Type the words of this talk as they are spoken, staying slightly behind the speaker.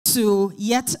to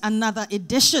yet another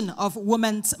edition of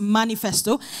Women's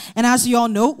Manifesto. And as you all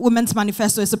know, Women's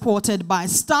Manifesto is supported by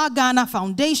Star Ghana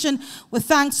Foundation with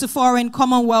thanks to Foreign,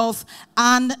 Commonwealth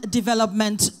and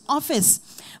Development Office.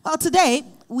 Well, today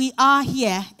we are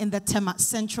here in the Tema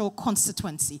Central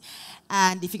constituency.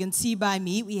 And if you can see by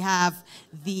me, we have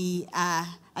the,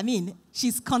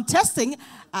 she's contesting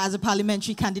as a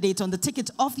parliamentary candidate on the ticket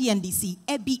of the NDC,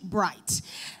 Abby Bright.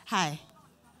 Hi.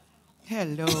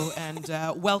 Hello, and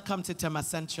welcome to Tema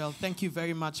Central. Thank you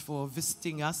very much for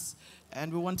visiting us.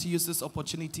 And we want to use this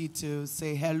opportunity to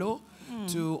say hello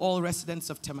to all residents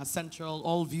of Tema Central,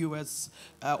 all viewers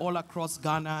all across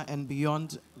Ghana and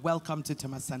beyond. Welcome to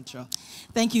Tema Central.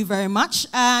 Thank you very much.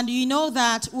 And you know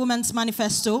that Women's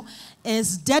Manifesto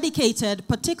is dedicated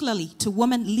particularly to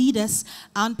women leaders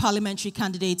and parliamentary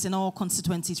candidates in all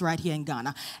constituencies right here in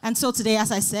Ghana. And so today,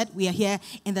 as I said, we are here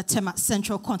in the Tema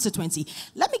Central constituency.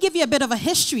 Let me give you a bit of a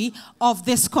history of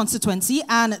this constituency.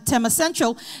 And Tema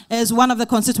Central is one of the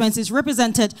constituencies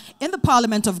represented in the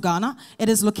Parliament of Ghana. It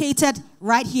is located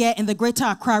right here in the Greater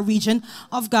Accra region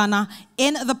of Ghana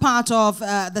in the part of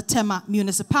the Tema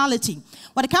municipality.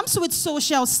 When it comes to its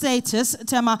social status,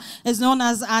 Tema is known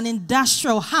as an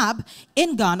industrial hub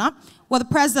in Ghana, with the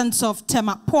presence of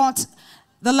Tema Port,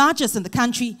 the largest in the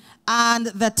country, and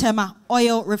the Tema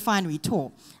Oil Refinery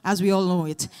Tour, as we all know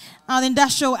it. Now, the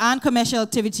industrial and commercial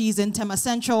activities in Tema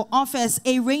Central offers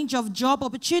a range of job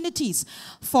opportunities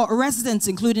for residents,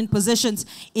 including positions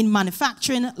in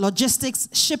manufacturing, logistics,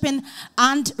 shipping,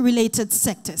 and related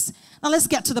sectors. Now, let's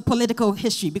get to the political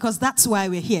history, because that's why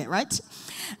we're here, right?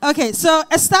 Okay, so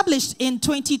established in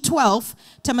 2012,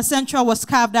 Tema Central was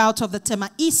carved out of the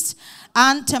Tema East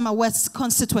and Tema West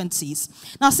constituencies.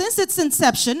 Now, since its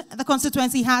inception, the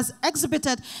constituency has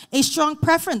exhibited a strong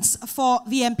preference for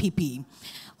the MPP.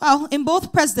 Well, in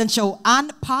both presidential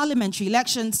and parliamentary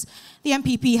elections, the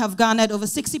MPP have garnered over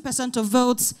 60% of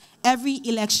votes every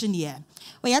election year.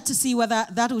 We're yet to see whether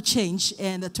that will change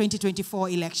in the 2024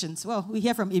 elections. Well, we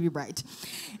hear from Abby Bright.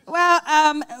 Well,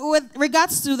 with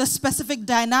regards to the specific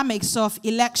dynamics of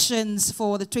elections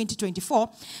for the 2024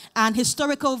 and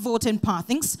historical voting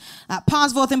pathings,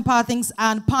 past voting pathings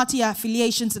and party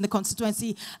affiliations in the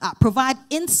constituency provide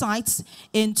insights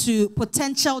into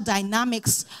potential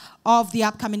dynamics of the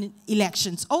upcoming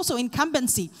elections. Also,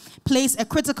 incumbency plays a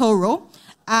critical role.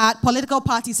 Political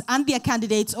parties and their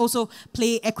candidates also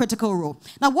play a critical role.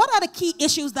 Now, what are the key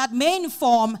issues that may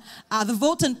inform the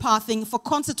voting pathing for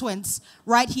constituents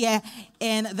right here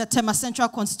in the Tema Central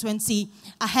constituency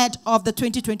ahead of the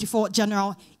 2024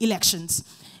 general elections?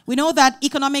 We know that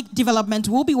economic development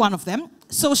will be one of them.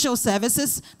 Social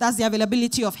services, that's the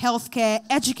availability of healthcare,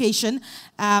 education,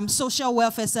 social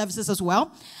welfare services as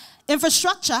well.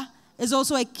 Infrastructure is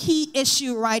also a key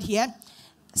issue right here.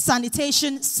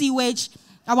 Sanitation, sewage,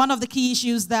 are one of the key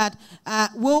issues that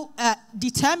will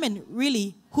determine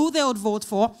really who they would vote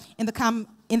for in the coming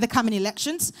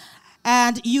elections,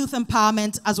 and youth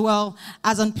empowerment as well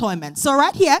as employment. So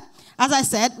right here, as I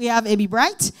said, we have Abby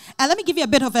Bright, and let me give you a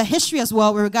bit of a history as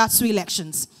well with regards to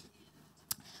elections.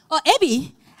 Well,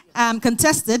 Abby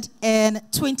contested in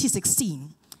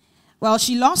 2016. Well,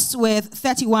 she lost with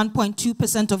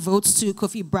 31.2% of votes to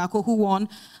Kofi Brako, who won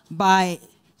by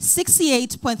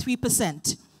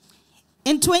 68.3%.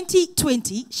 In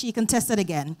 2020, she contested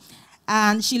again,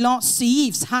 and she lost to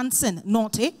Yves Hansen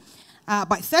Norte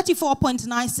by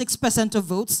 34.96% of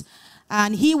votes,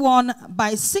 and he won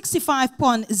by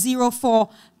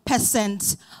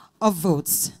 65.04% of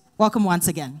votes. Welcome once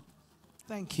again.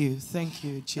 Thank you,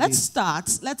 Chile. Let's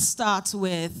start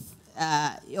with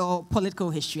your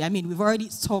political history. I mean, we've already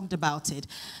talked about it,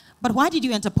 but why did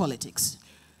you enter politics?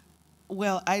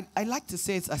 Well, I like to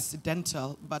say it's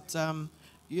accidental, but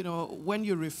you know, when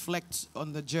you reflect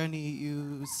on the journey,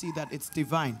 you see that it's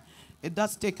divine. It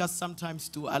does take us sometimes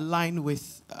to align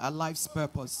with our life's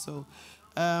purpose. So,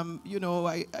 you know,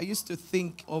 I used to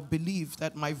think or believe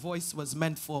that my voice was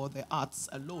meant for the arts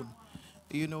alone.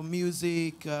 You know,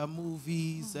 music,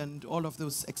 movies, and all of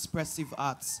those expressive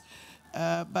arts.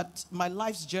 But my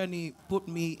life's journey put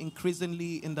me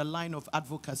increasingly in the line of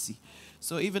advocacy.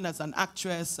 So even as an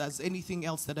actress, as anything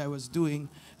else that I was doing,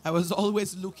 I was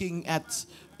always looking at,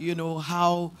 you know,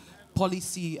 how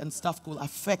policy and stuff could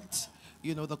affect,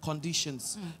 you know, the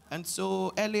conditions. And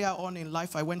so earlier on in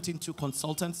life, I went into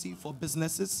consultancy for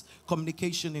businesses,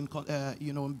 communication in,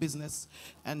 you know, in business,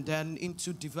 and then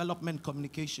into development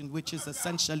communication, which is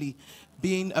essentially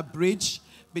being a bridge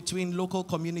between local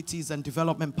communities and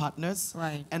development partners,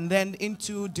 right, and then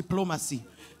into diplomacy.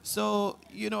 So,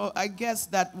 you know, I guess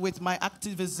that with my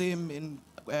activism in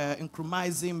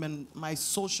incremism and my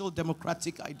social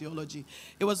democratic ideology,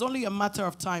 it was only a matter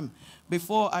of time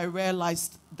before I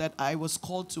realized that I was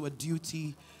called to a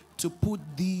duty to put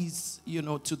these, you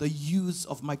know, to the use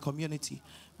of my community.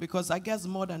 Because I guess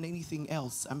more than anything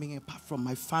else, I mean, apart from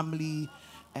my family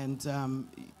and,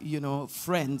 you know,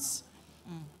 friends,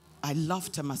 I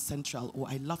love Tema Central, or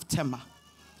I love Tema.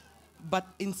 But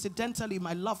incidentally,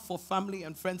 my love for family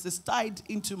and friends is tied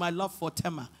into my love for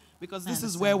Tema. Because this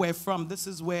is where we're from. This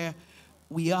is where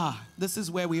we are. This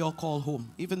is where we all call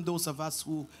home. Even those of us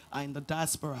who are in the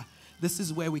diaspora, this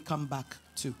is where we come back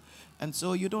to. And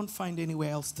so you don't find anywhere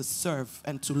else to serve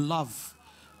and to love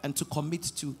and to commit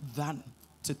to than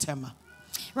to Tema.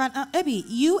 Right. Ebi,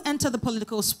 you entered the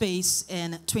political space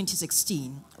in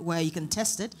 2016, where you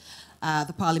contested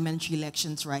the parliamentary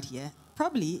elections right here.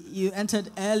 Probably you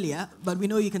entered earlier, but we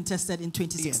know you contested in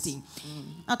 2016. Yes.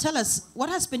 Now tell us, what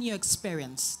has been your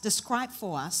experience? Describe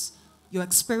for us your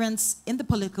experience in the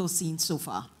political scene so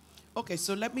far. Okay,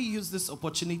 so let me use this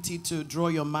opportunity to draw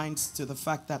your minds to the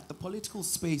fact that the political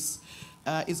space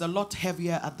is a lot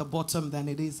heavier at the bottom than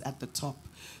it is at the top.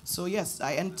 So yes,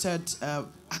 I entered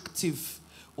active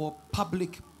or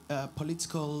public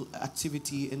political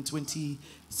activity in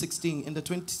 2016, in the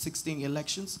 2016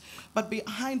 elections. But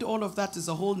behind all of that is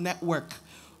a whole network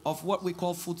of what we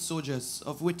call foot soldiers,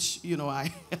 of which, you know, I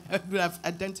have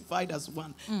identified as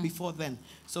one before then.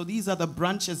 So these are the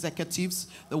branch executives,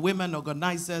 the women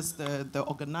organizers, the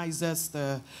organizers,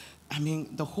 I mean,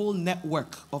 the whole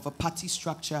network of a party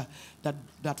structure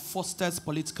that fosters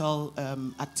political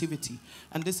activity.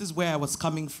 And this is where I was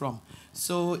coming from.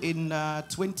 So in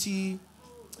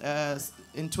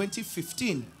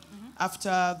 2015,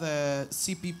 after the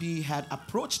CPP had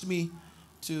approached me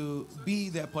to be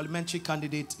their parliamentary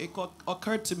candidate, it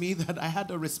occurred to me that I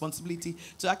had a responsibility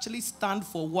to actually stand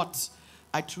for what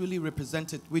I truly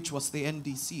represented, which was the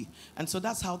NDC. And so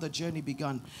that's how the journey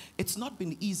began. It's not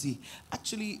been easy.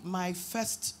 Actually, my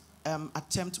first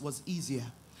attempt was easier.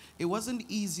 It wasn't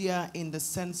easier in the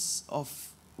sense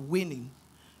of winning.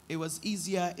 It was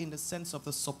easier in the sense of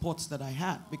the support that I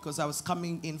had, because I was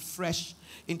coming in fresh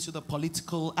into the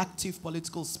active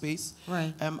political space.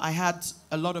 Right. I had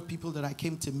a lot of people that I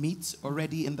came to meet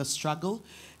already in the struggle,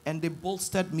 and they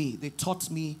bolstered me. They taught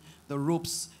me the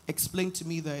ropes, explained to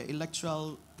me the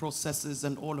electoral processes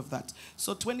and all of that.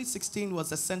 So 2016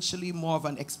 was essentially more of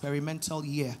an experimental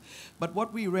year. But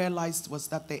what we realized was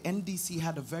that the NDC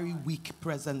had a very weak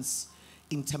presence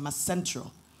in Tema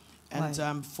Central. And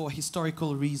right. For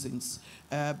historical reasons.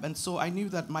 And so I knew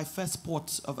that my first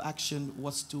port of action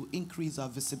was to increase our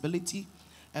visibility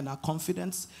and our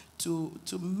confidence to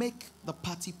make the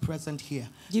party present here.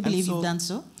 Do you believe you've done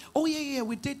so? Oh, yeah,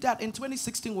 we did that. In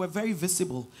 2016, we're very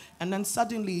visible. And then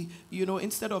suddenly, you know,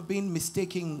 instead of being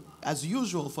mistaken as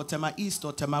usual for Tema East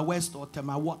or Tema West or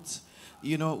Tema what,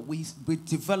 you know, we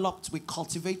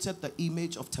cultivated the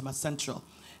image of Tema Central.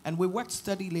 And we worked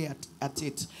steadily at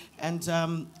it. And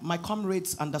my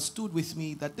comrades understood with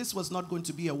me that this was not going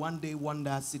to be a one-day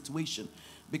wonder situation,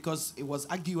 because it was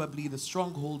arguably the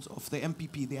stronghold of the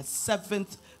MPP, their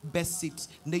 7th best seat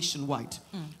nationwide.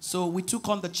 So we took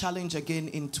on the challenge again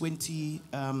in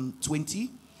 2020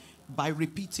 by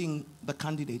repeating the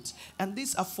candidate. And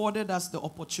this afforded us the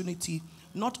opportunity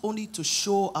not only to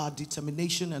show our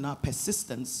determination and our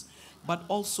persistence, but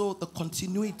also the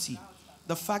continuity.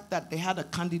 The fact that they had a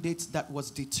candidate that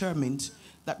was determined,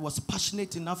 that was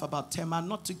passionate enough about Tema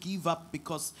not to give up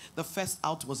because the first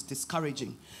out was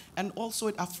discouraging. And also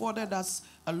it afforded us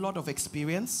a lot of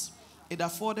experience. It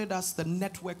afforded us the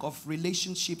network of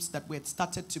relationships that we had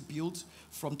started to build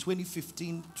from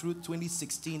 2015 through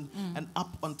 2016 and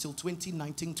up until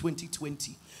 2019,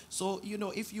 2020. So, you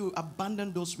know, if you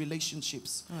abandon those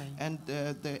relationships and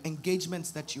the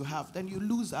engagements that you have, then you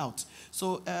lose out.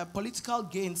 So political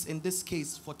gains in this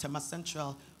case for Tema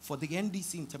Central, for the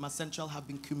NDC in Tema Central, have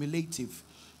been cumulative.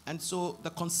 And so the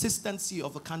consistency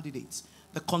of the candidates,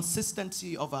 the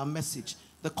consistency of our message,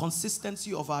 the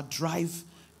consistency of our drive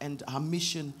and our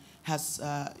mission has,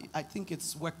 I think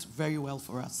it's worked very well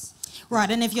for us.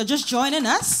 Right, and if you're just joining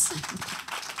us,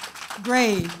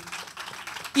 great.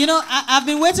 You know, I've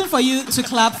been waiting for you to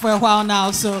clap for a while now,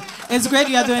 so it's great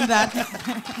you are doing that.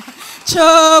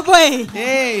 Chobwe!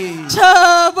 Hey!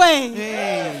 Chobwe!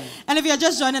 Hey! And if you're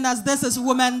just joining us, this is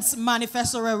Women's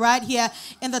Manifesto right here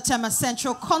in the Tema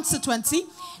Central constituency.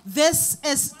 This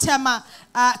is Tema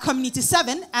Community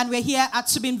 7, and we're here at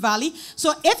Subin Valley.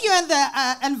 So if you're in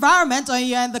the environment or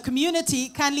you're in the community,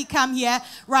 kindly come here,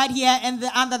 right here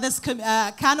under this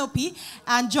canopy,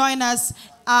 and join us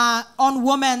on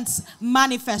Women's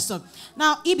Manifesto.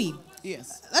 Now, Ibi,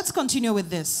 yes, let's continue with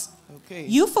this. Okay.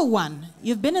 You, for one,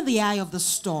 you've been in the eye of the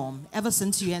storm ever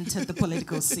since you entered the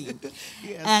political scene.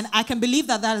 Yes. And I can believe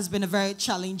that that has been a very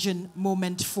challenging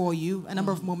moment for you, a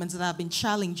number of moments that have been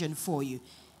challenging for you.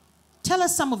 Tell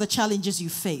us some of the challenges you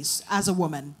face as a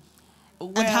woman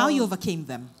and how you overcame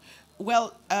them.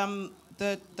 Well,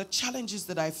 the challenges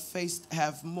that I faced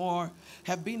have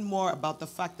been more about the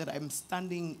fact that I'm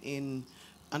standing in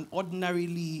an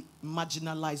ordinarily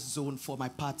marginalized zone for my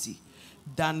party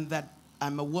than that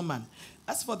I'm a woman.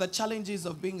 As for the challenges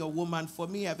of being a woman, for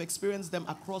me, I've experienced them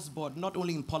across board, not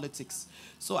only in politics.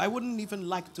 So I wouldn't even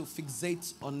like to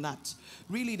fixate on that.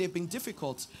 Really, they've been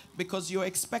difficult because you're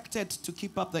expected to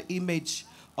keep up the image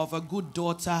of a good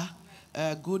daughter,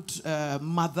 a good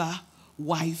mother,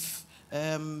 wife,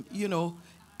 you know,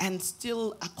 and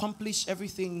still accomplish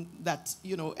everything that,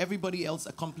 you know, everybody else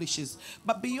accomplishes.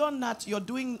 But beyond that, you're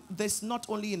doing this not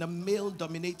only in a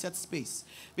male-dominated space,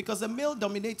 because a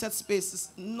male-dominated space is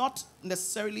not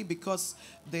necessarily because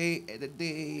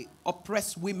they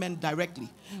oppress women directly,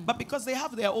 but because they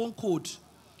have their own code.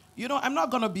 You know, I'm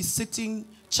not going to be sitting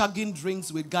chugging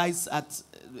drinks with guys at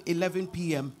 11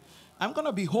 p.m. I'm going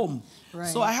to be home. Right.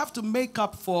 So I have to make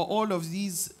up for all of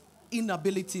these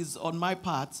inabilities on my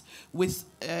part with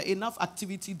enough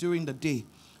activity during the day.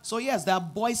 So yes, there are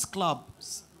boys'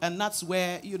 clubs, and that's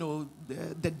where, you know,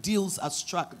 the deals are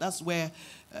struck. That's where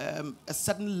a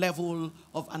certain level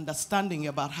of understanding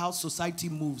about how society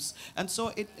moves. And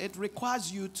so it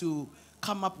requires you to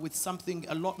come up with something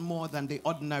a lot more than the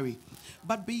ordinary.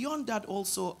 But beyond that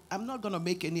also, I'm not going to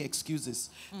make any excuses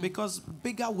because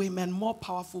bigger women, more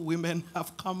powerful women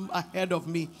have come ahead of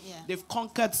me. Yeah. They've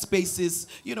conquered spaces.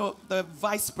 You know, the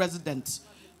vice president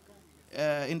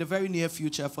in the very near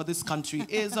future for this country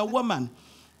is a woman.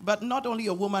 But not only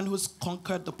a woman who's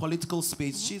conquered the political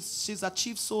space, she's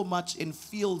achieved so much in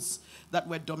fields that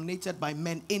were dominated by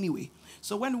men anyway.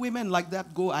 So when women like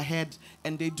that go ahead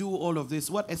and they do all of this,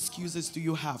 what excuses do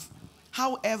you have?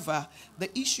 However, the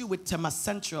issue with Tema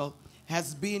Central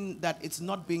has been that it's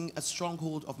not being a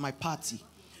stronghold of my party.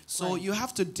 So you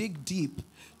have to dig deep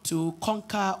to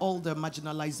conquer all the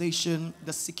marginalization,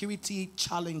 the security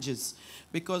challenges.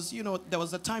 Because, you know, there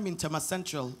was a time in Tema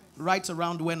Central, right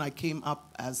around when I came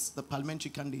up as the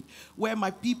parliamentary candidate, where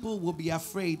my people will be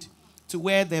afraid to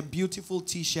wear their beautiful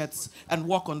T-shirts and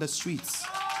walk on the streets.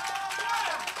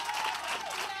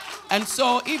 And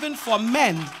so even for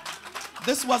men,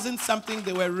 this wasn't something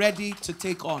they were ready to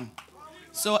take on.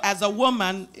 So as a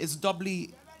woman, it's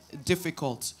doubly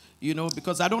difficult, you know,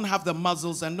 because I don't have the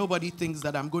muscles and nobody thinks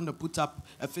that I'm going to put up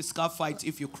a physical fight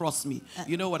if you cross me.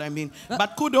 You know what I mean?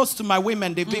 But kudos to my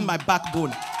women. They've been my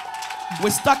backbone. We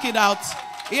stuck it out.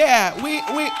 Yeah,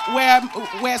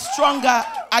 we're stronger,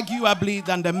 arguably,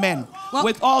 than the men, well,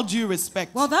 with all due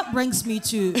respect. Well, that brings me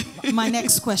to my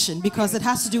next question, because it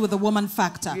has to do with the woman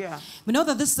factor. Yeah. We know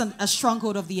that this is a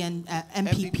stronghold of the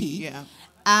MPP. Yeah.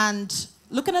 And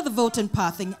looking at the voting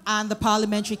pathing and the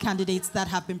parliamentary candidates that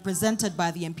have been presented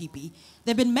by the MPP,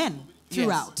 there have been men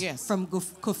throughout. Yes, yes. From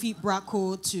Kofi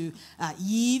Bracco to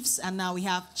Yves, and now we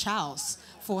have Charles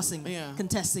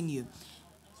contesting you.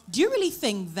 Do you really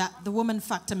think that the woman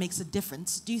factor makes a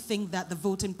difference? Do you think that the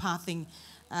voting pathing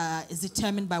is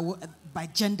determined by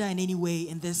gender in any way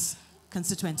in this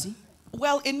constituency?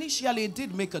 Well, initially it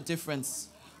did make a difference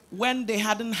when they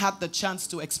hadn't had the chance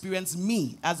to experience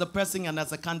me as a person and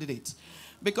as a candidate.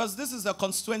 Because this is a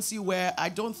constituency where I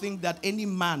don't think that any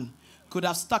man could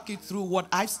have stuck it through what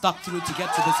I've stuck through to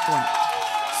get to this point.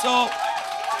 So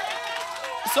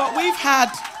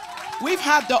we've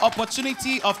had the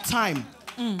opportunity of time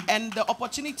and the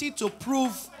opportunity to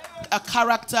prove a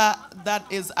character that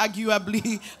is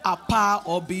arguably a par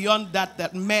or beyond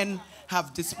that men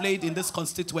have displayed in this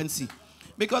constituency.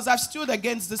 Because I've stood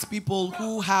against these people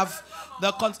who have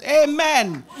the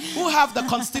who have the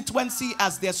constituency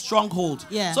as their stronghold.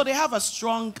 Yeah. So they have a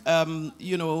strong,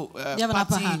 you know, you have an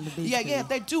upper hand, basically. Yeah,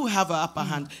 they do have an upper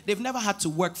hand. They've never had to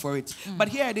work for it. But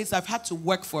here it is, I've had to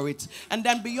work for it. And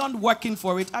then beyond working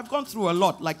for it, I've gone through a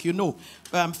lot, like, you know,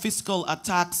 fiscal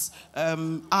attacks,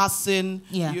 arson,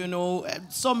 you know,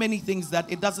 so many things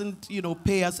that it doesn't, you know,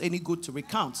 pay us any good to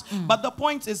recount. But the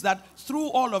point is that through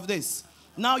all of this,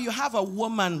 now you have a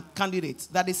woman candidate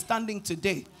that is standing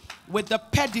today with the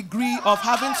pedigree of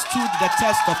having stood the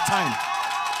test of time.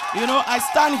 You know, I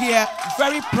stand here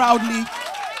very proudly.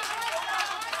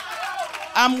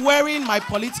 I'm wearing my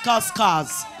political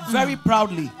scars very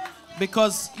proudly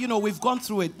because, you know, we've gone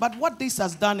through it. But what this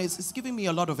has done is it's given me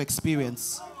a lot of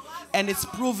experience. And it's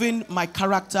proven my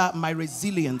character, my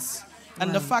resilience.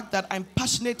 And the fact that I'm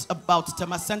passionate about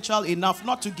Tema Central enough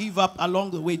not to give up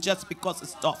along the way just because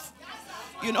it's tough.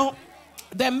 You know,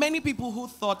 There are many people who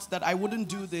thought that I wouldn't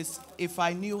do this if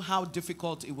I knew how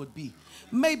difficult it would be.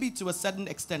 Maybe to a certain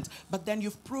extent. But then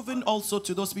you've proven also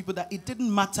to those people that it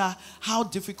didn't matter how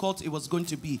difficult it was going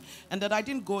to be. And that I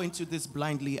didn't go into this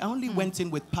blindly. I only went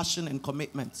in with passion and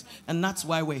commitment. And that's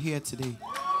why we're here today.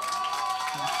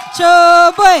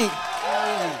 Choboy!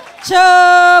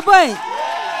 Choboy!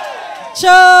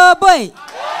 Choboy!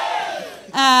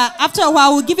 After a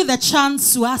while, we'll give you the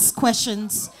chance to ask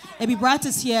questions. Ebi Bright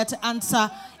is here to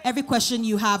answer every question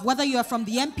you have. Whether you are from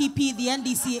the MPP, the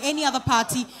NDC, any other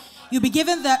party, you'll be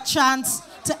given the chance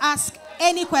to ask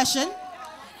any question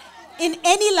in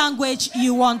any language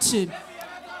you want to.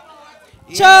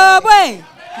 Choboy!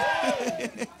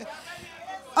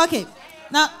 Okay,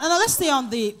 now let's stay on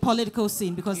the political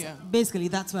scene because basically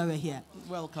that's why we're here.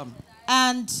 Welcome.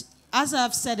 And as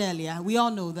I've said earlier, we all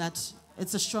know that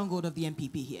it's a stronghold of the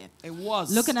MPP here. It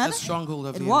was looking at a stronghold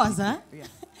of the MPP. It was, huh? Yeah.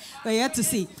 We're yet to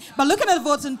see. But looking at the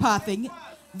voting pathing,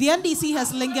 the NDC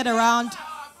has lingered around.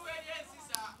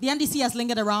 The NDC has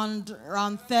lingered around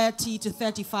 30 to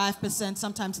 35%,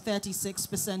 sometimes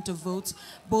 36% of votes,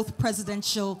 both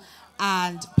presidential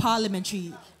and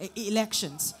parliamentary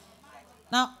elections.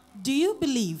 Now, do you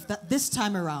believe that this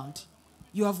time around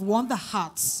you have won the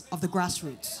hearts of the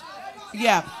grassroots?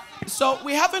 Yeah. So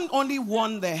we haven't only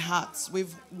won their hearts,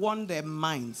 we've won their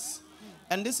minds.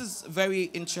 And this is very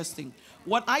interesting.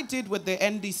 What I did with the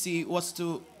NDC was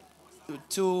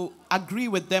to agree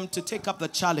with them to take up the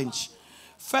challenge.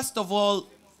 First of all,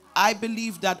 I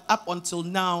believe that up until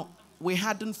now, we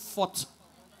hadn't fought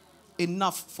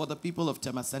enough for the people of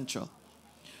Tema Central.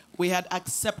 We had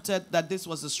accepted that this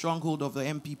was a stronghold of the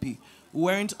MPP. We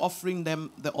weren't offering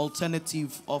them the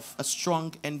alternative of a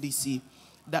strong NDC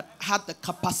that had the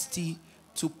capacity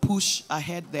to push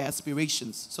ahead their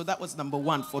aspirations. So that was number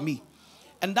one for me.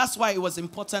 And that's why it was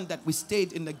important that we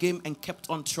stayed in the game and kept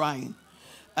on trying.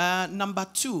 Number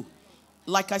two,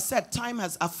 like I said, time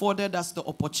has afforded us the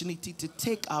opportunity to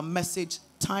take our message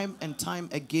time and time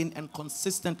again and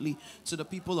consistently to the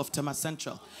people of Tema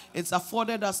Central. It's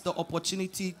afforded us the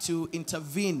opportunity to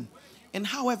intervene in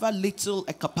however little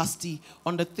a capacity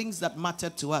on the things that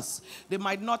mattered to us. They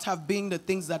might not have been the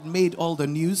things that made all the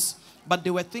news, but they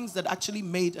were things that actually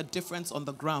made a difference on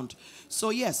the ground.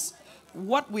 So yes,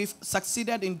 what we've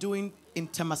succeeded in doing in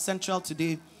Tema Central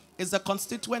today is a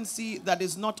constituency that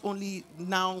is not only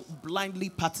now blindly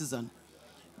partisan,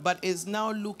 but is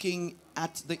now looking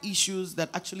at the issues that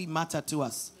actually matter to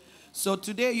us. So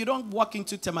today, you don't walk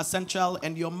into Tema Central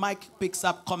and your mic picks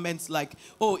up comments like,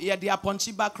 oh, yeah, the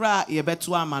aponchi bakra, yeah, betu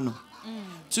amano.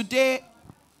 Today,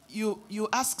 you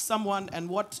ask someone and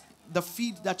what the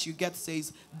feed that you get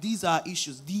says, these are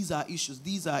issues, these are issues,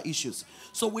 these are issues.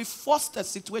 So we forced a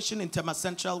situation in Tema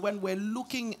Central when we're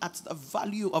looking at the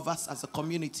value of us as a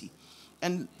community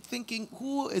and thinking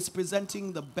who is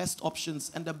presenting the best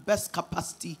options and the best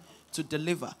capacity to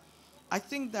deliver. I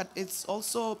think that it's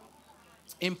also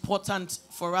important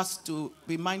for us to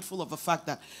be mindful of the fact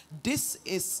that this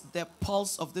is the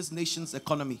pulse of this nation's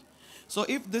economy. So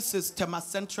if this is Tema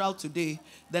Central today,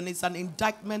 then it's an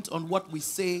indictment on what we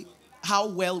say, how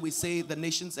well we say the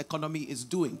nation's economy is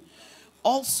doing.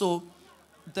 Also,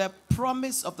 the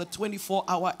promise of the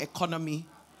 24-hour economy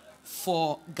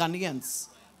for Ghanaians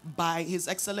by His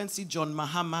Excellency John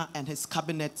Mahama and his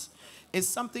cabinet is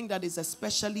something that is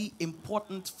especially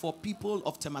important for people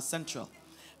of Tema Central.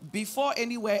 Before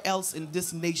anywhere else in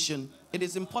this nation, it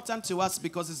is important to us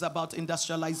because it's about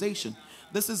industrialization.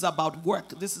 This is about work.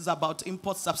 This is about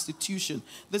import substitution.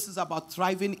 This is about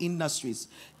thriving industries.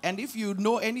 And if you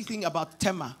know anything about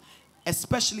Tema,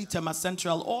 especially Tema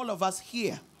Central, all of us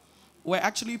here were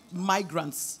actually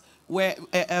migrants. We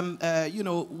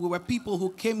were people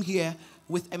who came here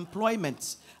with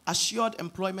employment, assured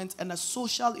employment, and a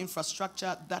social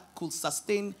infrastructure that could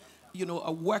sustain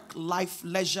a work-life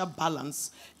leisure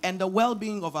balance and the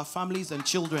well-being of our families and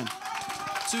children.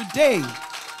 Today,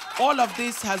 all of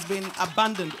this has been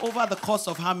abandoned over the course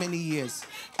of how many years?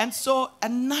 And so a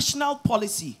national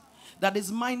policy that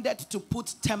is minded to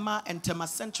put Tema and Tema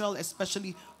Central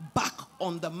especially back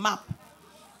on the map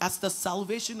as the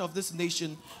salvation of this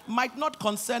nation might not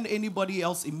concern anybody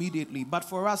else immediately, but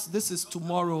for us, this is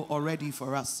tomorrow already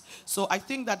for us. So I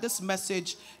think that this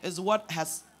message is what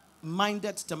has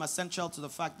minded Tema Central to the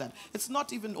fact that it's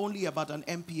not even only about an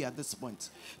MP at this point,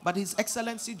 but His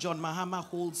Excellency John Mahama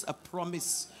holds a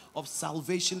promise of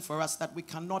salvation for us that we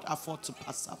cannot afford to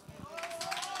pass up.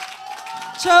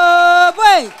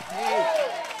 Choboy!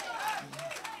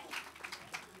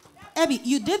 Abby,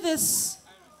 you did this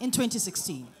in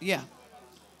 2016. Yeah.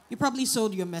 You probably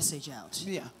sold your message out.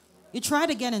 Yeah. You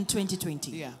tried again in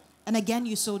 2020. Yeah. And again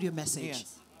you sold your message.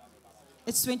 Yes.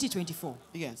 It's 2024.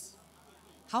 Yes.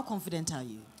 How confident are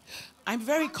you? I'm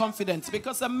very confident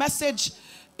because the message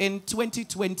in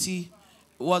 2020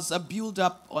 was a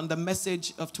build-up on the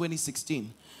message of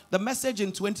 2016. The message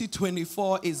in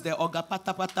 2024 is the Oga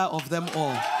Pata Pata of them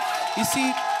all. You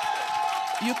see,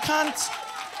 you can't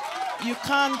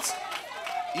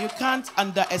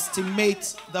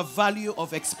underestimate the value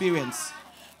of experience.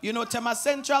 You know, Tema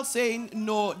Central saying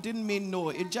no didn't mean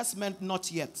no. It just meant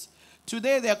not yet.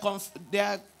 Today, they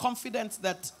are confident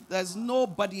that there's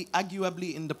nobody,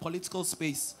 arguably, in the political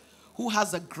space who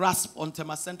has a grasp on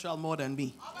Tema Central more than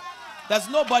me. There's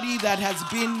nobody that has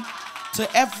been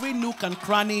to every nook and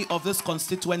cranny of this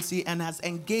constituency and has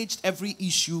engaged every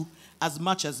issue as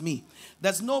much as me.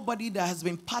 There's nobody that has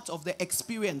been part of the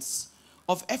experience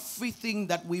of everything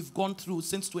that we've gone through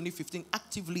since 2015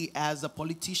 actively as a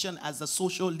politician, as a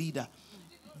social leader,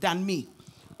 than me.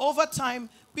 Over time,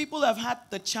 people have had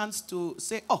the chance to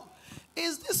say, oh,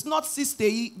 is this not Sister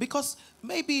E? Because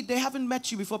maybe they haven't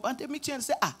met you before, but they meet you and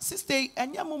say, Sister E,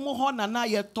 any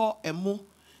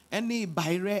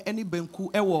Baire, any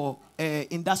Benku,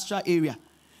 industrial area.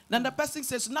 Then the person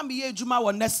says, Nami ye Juma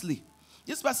wa Nestle.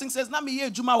 This person says, Nami ye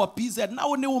Juma wa PZ, na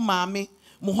one mami,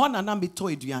 muhona nami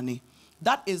toy duane.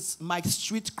 That is my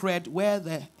street cred where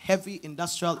the heavy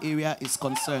industrial area is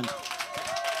concerned.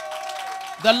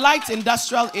 The light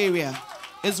industrial area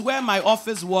is where my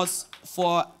office was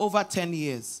for over 10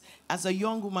 years as a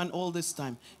young woman all this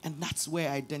time. And that's where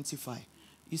I identify.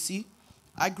 You see,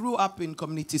 I grew up in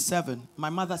Community 7.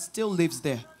 My mother still lives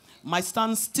there. My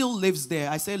son still lives there.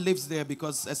 I say lives there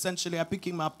because essentially I pick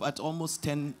him up at almost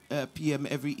 10 p.m.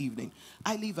 every evening.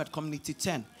 I live at Community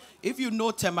 10. If you know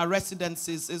Tema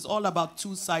Residences, it's all about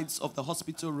two sides of the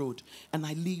hospital road. And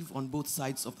I live on both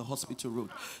sides of the hospital road.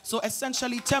 So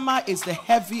essentially, Tema is the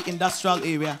heavy industrial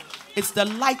area. It's the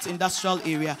light industrial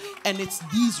area. And it's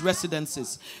these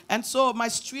residences. And so my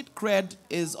street cred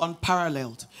is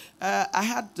unparalleled. I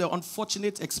had the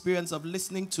unfortunate experience of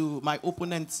listening to my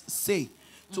opponents say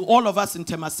to all of us in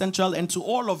Tema Central and to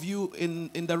all of you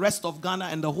in the rest of Ghana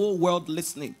and the whole world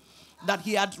listening, that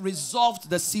he had resolved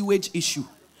the sewage issue.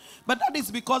 But that is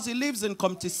because he lives in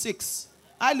Community 6.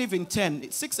 I live in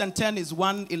 10. 6 and 10 is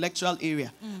one electoral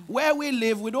area. Where we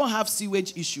live, we don't have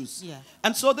sewage issues. Yeah.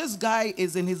 And so this guy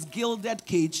is in his gilded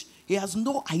cage. He has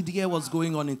no idea what's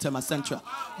going on in Tema Central.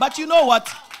 But you know what?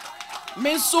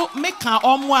 Menso make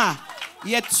omwa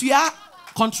yetua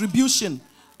contribution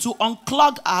to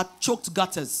unclog our choked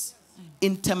gutters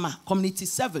in Tema, Community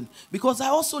 7, because I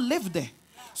also live there.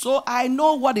 So I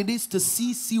know what it is to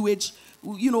see sewage,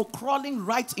 you know, crawling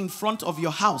right in front of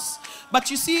your house. But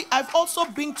you see, I've also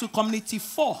been to Community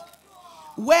 4,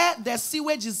 where the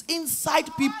sewage is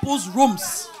inside people's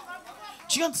rooms.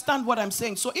 Do you understand what I'm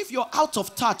saying? So if you're out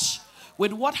of touch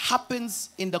with what happens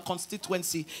in the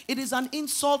constituency, it is an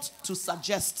insult to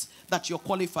suggest that you're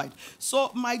qualified.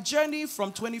 So my journey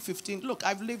from 2015, look,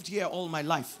 I've lived here all my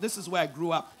life. This is where I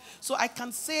grew up. So I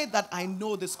can say that I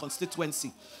know this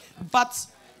constituency. But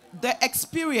the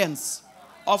experience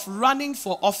of running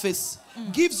for office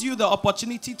gives you the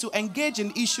opportunity to engage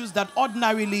in issues that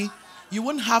ordinarily you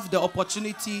wouldn't have the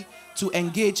opportunity to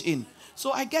engage in.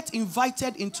 So I get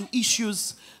invited into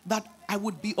issues that I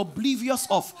would be oblivious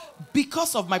of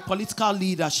because of my political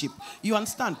leadership. You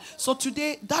understand? So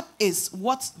today, that is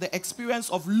what the experience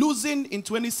of losing in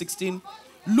 2016,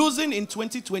 losing in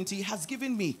 2020 has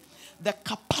given me. The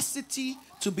capacity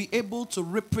to be able to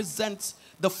represent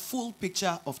the full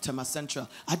picture of Tema Central.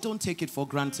 I don't take it for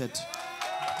granted.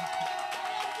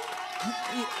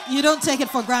 You don't take it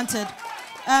for granted.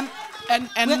 And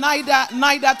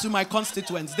neither to my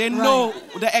constituents. They know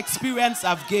the experience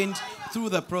I've gained through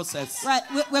the process. Right.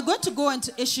 We're going to go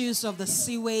into issues of the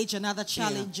sewage and other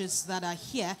challenges that are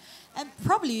here. And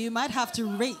probably you might have to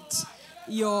rate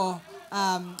your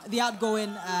the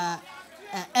outgoing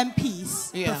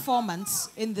MP's performance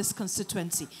in this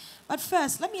constituency. But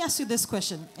first, let me ask you this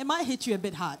question. It might hit you a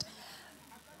bit hard.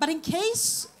 But in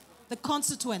case the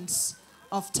constituents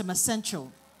of Tema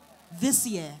Central this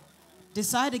year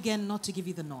decide again not to give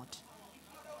you the nod,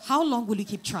 how long will you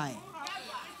keep trying?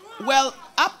 Well,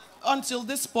 until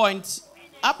this point,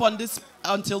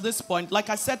 like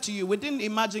I said to you, we didn't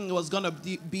imagine it was going to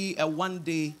be a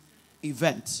one-day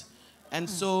event. And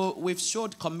so we've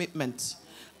showed commitment.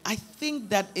 I think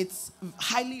that it's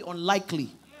highly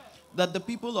unlikely that the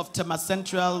people of Tema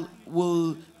Central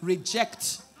will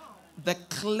reject the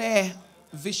clear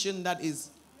vision that is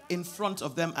in front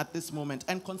of them at this moment.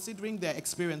 And considering their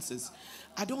experiences,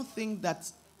 I don't think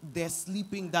that they're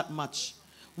sleeping that much.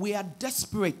 We are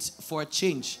desperate for a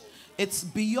change. It's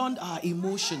beyond our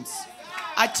emotions.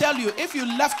 I tell you, if you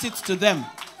left it to them,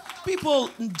 people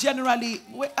generally,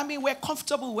 we're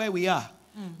comfortable where we are.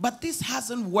 But this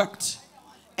hasn't worked.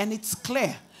 And it's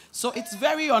clear. So it's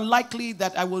very unlikely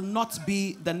that I will not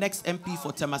be the next MP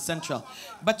for Tema Central.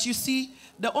 But you see,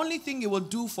 the only thing it will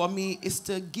do for me is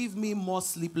to give me more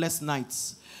sleepless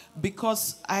nights.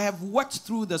 Because I have worked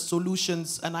through the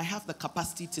solutions and I have the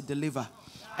capacity to deliver.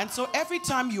 And so every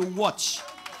time you watch,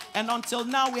 and until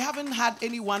now we haven't had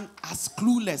anyone as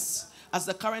clueless as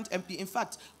the current MP. In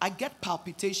fact, I get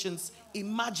palpitations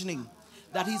imagining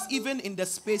that he's even in the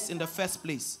space in the first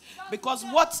place. Because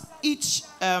what each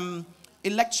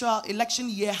election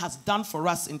year has done for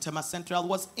us in Tema Central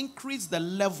was increase the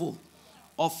level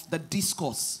of the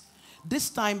discourse. This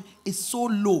time is so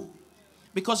low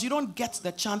because you don't get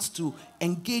the chance to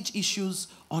engage issues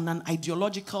on an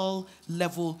ideological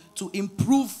level to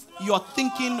improve your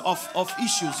thinking of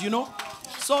issues, you know?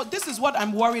 So this is what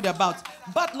I'm worried about.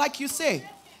 But like you say,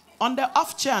 on the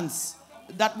off chance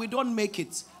that we don't make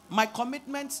it, my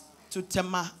commitment to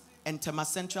Tema and Tema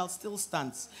Central still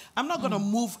stands. I'm not going to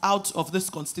move out of this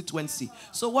constituency.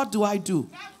 So what do?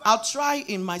 I'll try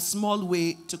in my small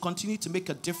way to continue to make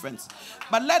a difference.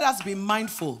 But let us be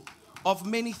mindful of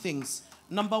many things.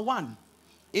 Number one,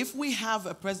 if we have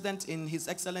a president in His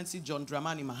Excellency John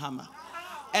Dramani Mahama,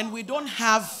 and we don't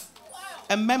have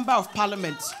a member of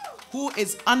parliament who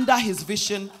is under his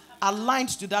vision, aligned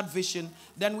to that vision,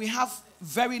 then we have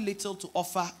very little to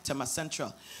offer Tema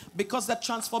Central. Because the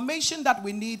transformation that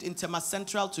we need in Tema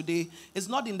Central today is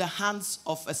not in the hands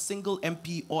of a single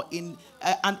MP or in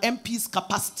an MP's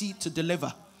capacity to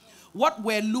deliver. What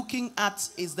we're looking at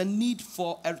is the need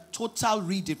for a total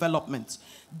redevelopment.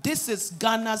 This is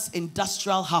Ghana's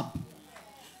industrial hub.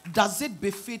 Does it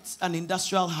befit an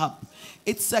industrial hub?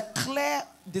 It's a clear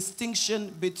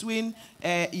distinction between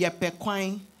Yepe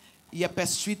Kwine, Yepe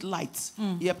street lights,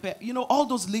 Yepe, you know, all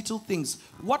those little things.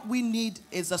 What we need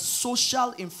is a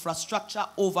social infrastructure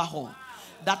overhaul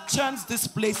that turns this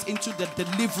place into the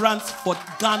deliverance for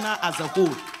Ghana as a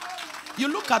whole. You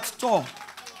look at TOR.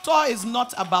 TOR is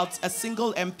not about a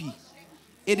single MP.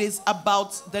 It is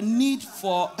about the need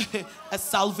for a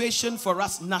salvation for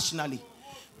us nationally.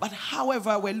 But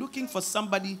however, we're looking for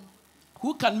somebody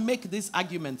who can make these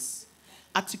arguments,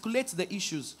 articulate the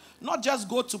issues, not just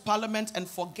go to parliament and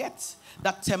forget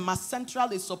that Tema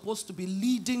Central is supposed to be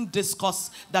leading discourse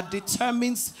that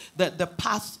determines the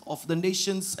path of the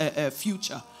nation's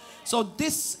future. So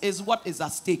this is what is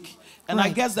at stake. And right.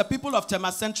 I guess the people of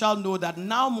Tema Central know that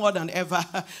now more than ever,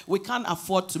 we can't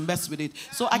afford to mess with it.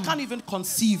 So I can't even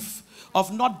conceive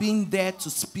of not being there to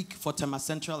speak for Tema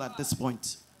Central at this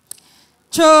point.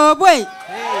 Chobwe.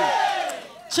 Hey.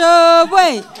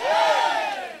 Chobwe.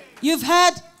 Hey. You've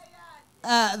had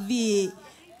the...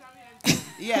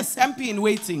 Yes, MP in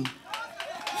waiting.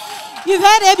 You've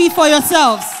had Ebi for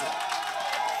yourselves.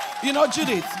 You know,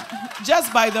 Judith,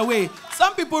 just by the way,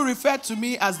 some people refer to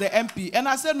me as the MP. And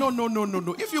I said, no.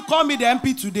 If you call me the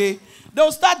MP today,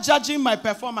 they'll start judging my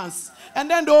performance. And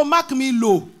then they'll mark me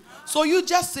low. So you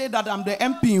just say that I'm the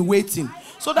MP in waiting.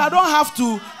 So that I don't have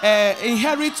to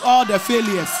inherit all the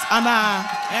failures. And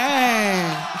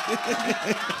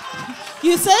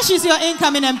You say she's your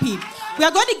incoming MP. We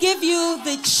are going to give you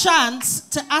the chance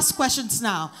to ask questions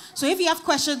now. So if you have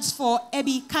questions for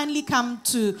Ebi, kindly come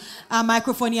to our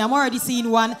microphone here. I'm already seeing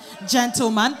one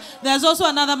gentleman. There's also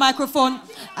another microphone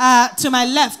to my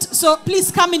left. So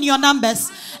please come in your numbers.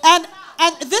 And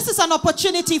this is an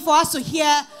opportunity for us to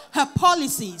hear her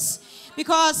policies.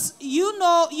 Because you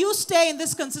know, you stay in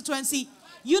this constituency,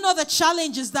 you know the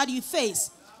challenges that you face.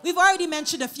 We've already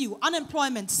mentioned a few: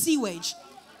 unemployment, sewage.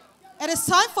 It is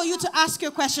time for you to ask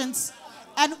your questions,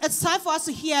 and it's time for us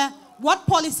to hear what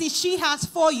policy she has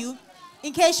for you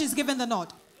in case she's given the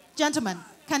nod. Gentlemen,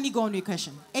 can you go on your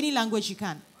question? Any language you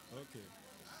can.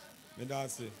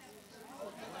 Okay.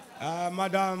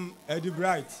 Madam Eddie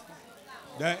Bright,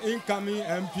 the incoming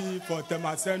MP for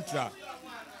Tema Central.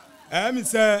 I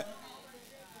say,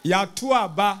 ya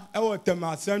tuaba ewo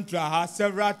Tema Central has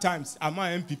several times ama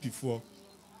MPP for.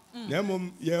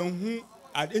 Nemom ye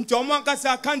into omo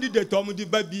kasa candidate omo di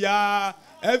babia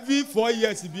every 4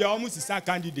 years be almost is a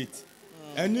candidate.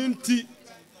 And inti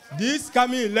this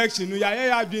coming election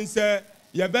ya doing say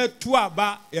ye be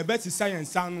tuaba ye be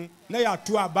science anu na ya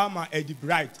tuaba ma Eddie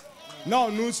Bright. Na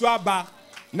onu so aba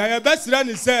na ye be sire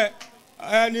ni say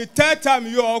any third time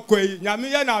you okoi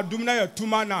nyame ye na adum na ye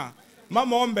tuma na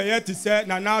mama ombe ye ti say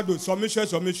na do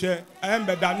somishe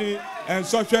embe dani en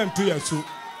sohwe ntu yesu.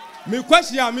 Me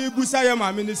question am ibusa ye ma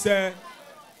me ni say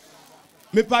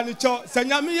me panicho se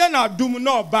nyame ye na adum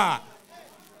no ba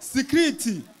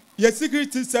security ye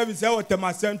security service e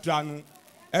Tema Central no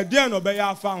e dey no be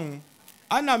ya fa ho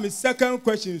And my second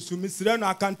question is to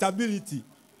Mr. Accountability.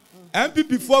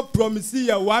 MPP for promising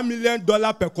 $1 million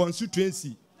per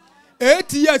constituency.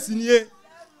 8 years in here.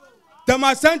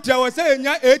 Tema Central was saying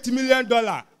 $8 million.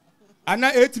 And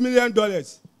 $8 million.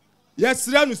 Yes,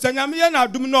 Renu, Sanyamiya na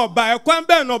dum no ba.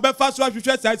 Ekwambe no be fast what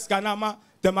future size kanama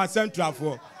Tema Central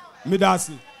for.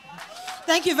 Midasi.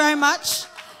 Thank you very much.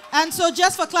 And so,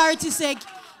 just for clarity's sake,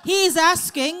 he is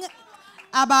asking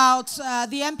about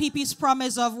the MPP's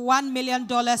promise of $1 million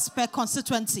per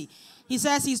constituency. He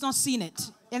says he's not seen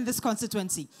it in this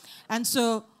constituency. And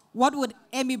so, what would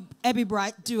Ebi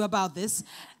Bright do about this?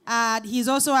 He's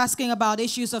also asking about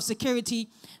issues of security,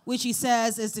 which he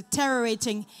says is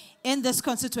deteriorating in this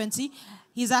constituency.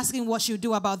 He's asking what she'll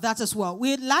do about that as well.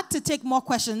 We'd like to take more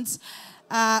questions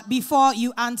before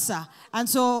you answer. And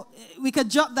so we could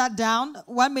jot that down,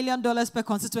 $1 million per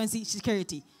constituency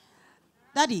security.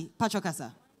 Daddy,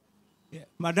 Pachokasa. Yeah.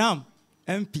 Madam,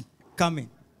 MP, coming.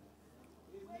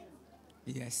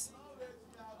 Yes.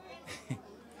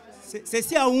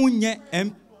 Se a unye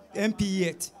MP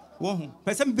yet. Wohu.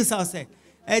 Person bisa say,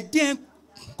 a den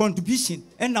contribution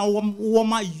and now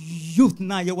woma youth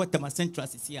na ye what Tema Central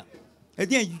is here. A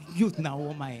den youth na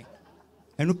woma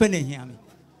and open hear me.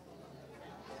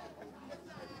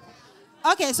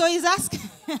 Okay, so he's asking,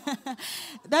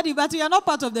 Daddy, but you are not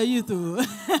part of the youth.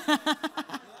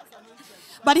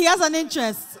 But he has an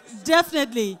interest,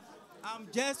 definitely. I'm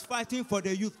just fighting for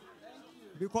the youth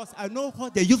because I know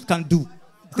what the youth can do.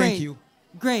 Great. Thank you.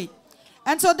 Great.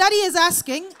 And so Daddy is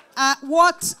asking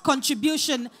what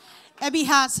contribution Ebi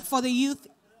has for the youth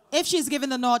if she's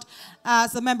given the nod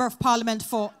as a member of parliament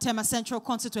for Tema Central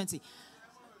constituency.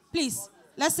 Please,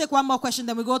 let's take one more question,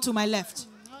 then we go to my left.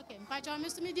 Okay,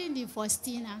 Mr. Midindi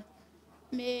Faustina,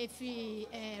 me free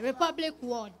Republic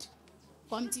Ward,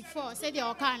 Committee 4, said the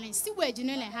Okane, still waging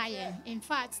higher. In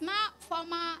fact, now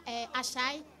former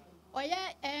Ashai, or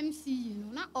MC, you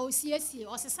know, not OCSC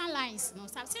or Sun Lines, no,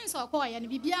 since or Koy and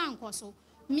Bibian Coso,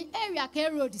 me area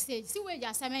care road say, see where you're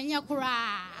Samania Kura.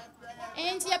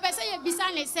 And your person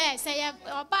Bisane says, say a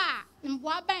bar, and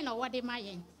Waban or what they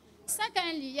might.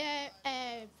 Secondly,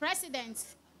 President.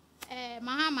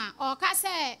 Mahama or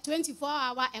Kase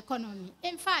 24-hour economy.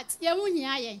 In fact,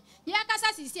 Yamunia,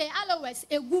 Yakasa say always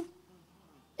a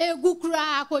good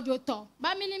cra kojoto.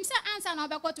 But minim say answer no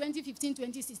beko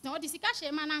 2015-2016. No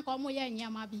disikash man and come here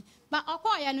nyamabi. But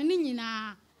okoya no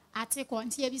nina article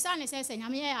nti ebisa say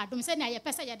nyame adom say na ye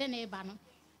pese ye de neighbor no.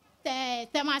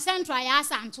 Tema Central ya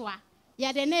santoa.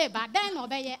 Ye de neighbor then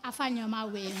obeye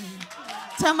afanyoma we.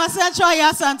 Tema Central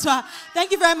ya santoa.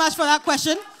 Thank you very much for that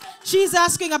question. She's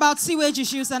asking about sewage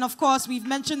issues, and of course, we've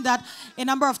mentioned that a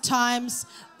number of times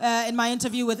in my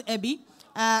interview with Ebi.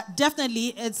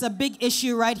 Definitely, it's a big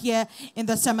issue right here in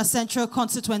the Tema Central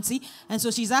constituency, and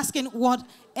so she's asking what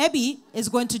Ebi is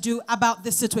going to do about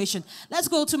this situation. Let's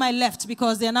go to my left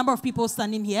because there are a number of people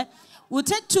standing here. We'll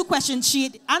take two questions,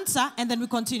 she'd answer, and then we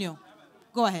continue.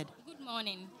 Go ahead. Good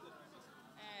morning.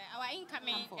 Our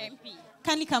incoming MP.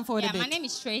 Kindly come forward a bit. My name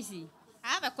is Tracy. I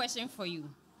have a question for you.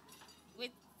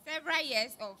 Several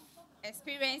years of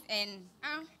experience and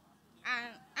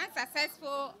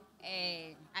unsuccessful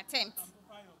attempt.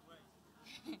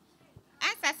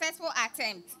 Unsuccessful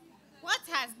attempt. What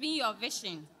has been your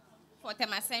vision for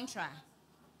Tema Central?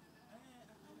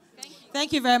 Thank you.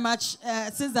 Thank you very much.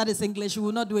 Since that is English, we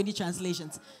will not do any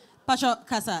translations. Pacho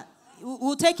Kasa,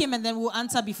 we'll take him and then we'll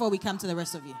answer before we come to the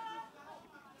rest of you.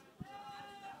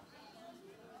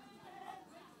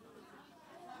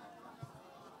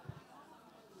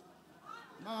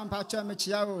 Mama Pacha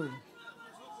Mechiao.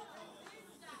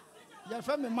 Your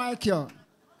friend Michael.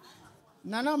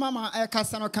 Nana Mama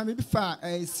Casano can be far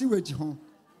a sewage home.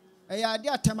 A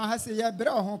idea Tema has a year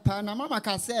better home pan. Mama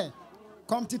can say,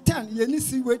 come to 10, ye need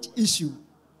sewage issue.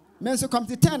 Men so come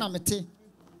to 10 amete.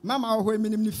 Mama or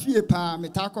minimum fear pa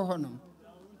metako honum.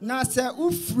 Now say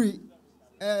free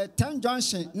 10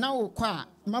 junction now qua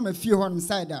Mama fear honum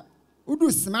side. Udu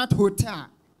smart hotel.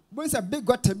 Boys a big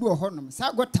got to do a honum.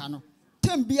 Sa got tano.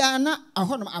 Tembiana a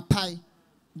honum a pie.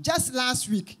 Just last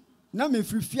week, now me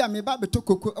free fear me baby to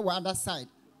cocoa over other side.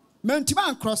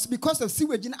 Mentiman cross because of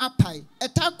sewage in a pie. A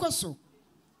tacoso.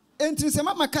 Entry some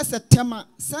mama cast a Tema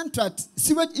Central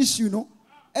sewage issue no.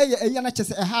 Yana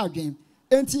chess a hard game.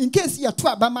 And in case you're two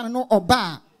abaman no or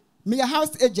bar, me a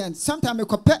house agent, sometimes me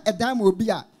compare a dime will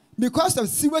be because of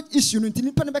sewage issue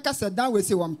until Nipanabeka said down with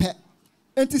say one pet.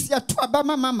 And it's your two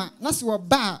abama mama, that's what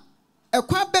bar. A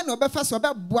quite ben or befast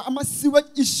about Boama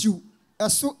sewage issue, a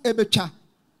so ebecha.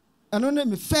 And only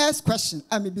my first question,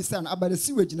 I may be saying about the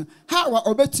sewage. How are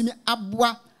obey to me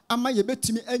abwa, am I bet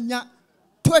to me enya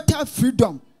total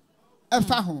freedom? A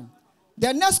home.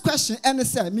 The next question, and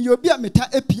say, me yobia meta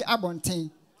epi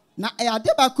abonten. Na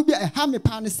ayade could be a hammy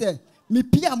pan say, me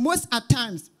pia most at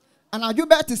times, and I do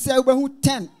better say who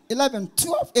 10, 11,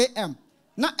 12 a.m.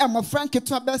 Na emo frank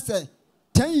to say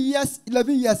 10 years,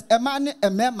 11 years, a man, a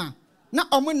mema. Na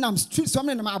omunam street, so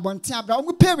many my abonten,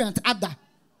 but parent ada.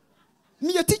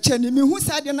 Me a teacher, me who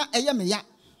said na ayame ya.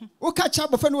 O catch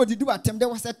up of what do at them. There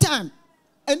was a time,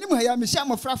 and you have me sham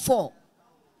of 4.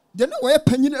 They know where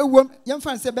penny a woman, young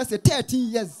friend said, best a 13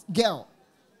 years girl.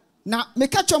 Now, me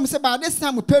catch them say by this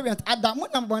time, a parent at that one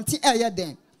number 1 year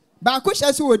then. But I could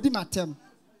as who did my term.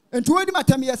 And to my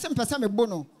term, yes, some person a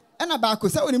bono. And about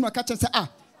could say, when you catch and say, ah,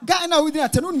 guy now within a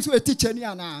turn to a teacher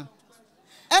near now.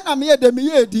 And I'm here the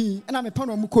me D, and I'm a pound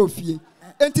of Mukofi.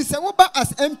 And to say, what about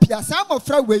as MP, as I'm of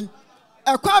Friday?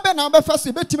 A carbon number first,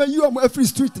 you bet you on every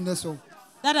street in the soul.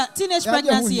 That a teenage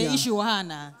pregnancy issue,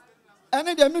 Hannah.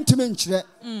 And they mean to mention,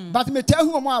 but me tell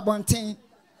who more about 10.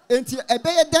 And a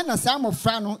bear then a Sam of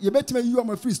Frano, you bet me you on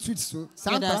a free street, so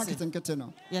Sam and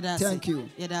Catano. Thank you.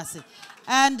 Yeah, that's it.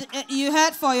 And you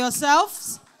heard for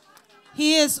yourselves,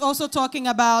 he is also talking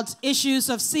about issues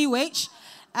of sewage.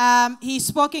 He's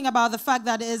speaking about the fact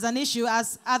that it is an issue,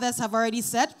 as others have already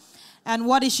said. And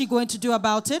what is she going to do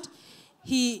about it?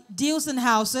 He deals in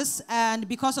houses, and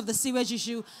because of the sewage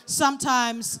issue,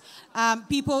 sometimes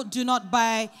people do not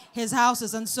buy his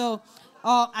houses, and so,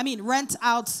 rent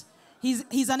out.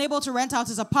 He's unable to rent out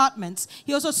his apartments.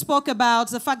 He also spoke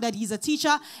about the fact that he's a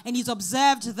teacher, and he's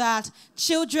observed that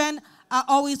children are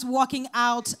always walking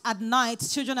out at night.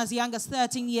 Children as young as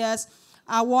 13 years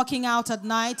are walking out at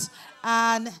night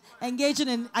and engaging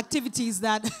in activities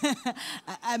that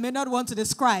I may not want to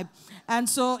describe. And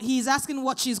so he's asking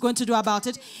what she's going to do about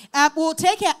it. We'll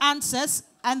take her answers,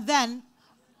 and then,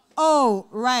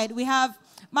 we have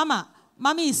Mama.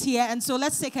 Mommy is here, and so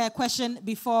let's take her question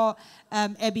before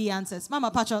Abby answers.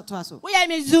 Mama, Pacho Tuaso. We are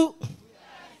Mizu.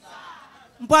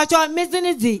 Pacho,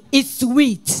 Mizinity is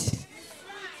sweet.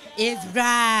 It's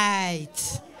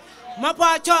bright. Ma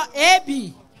Pacho,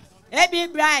 Abby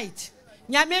bright.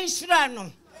 Nyamin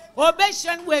Shrano.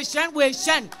 Obeshan,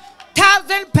 weshan.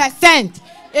 1,000%.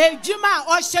 Juma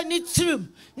ocean it's true.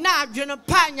 Now, you know,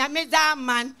 Panya, Meza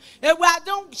man, a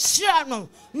wadon Shrano.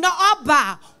 No,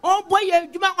 Oba. Oh, boy, you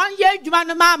on ye, you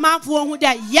want a man for who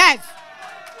that. Yes.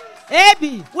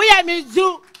 Abby, we are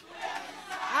Mizu.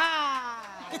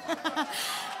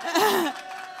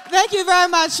 Thank you very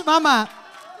much, Mama.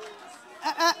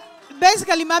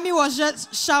 Basically, Mommy was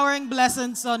just showering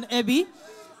blessings on Abby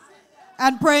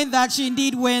and praying that she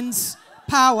indeed wins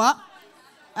power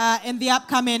in the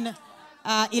upcoming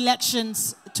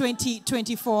elections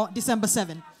 2024, December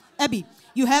 7. Abby,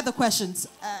 you heard the questions.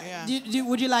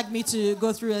 Would you like me to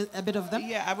go through a bit of them?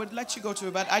 Yeah, I would let you go through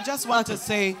it, but I just want to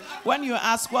say, when you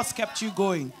ask what's kept you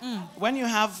going, when you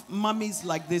have mummies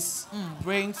like this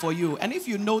praying for you, and if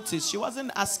you notice, she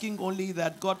wasn't asking only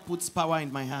that God puts power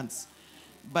in my hands,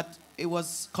 but it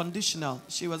was conditional.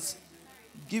 She was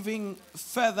giving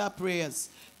further prayers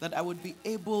that I would be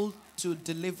able to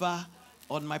deliver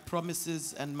on my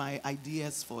promises and my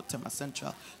ideas for Tema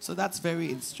Central. So that's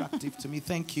very instructive to me.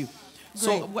 Thank you. Great.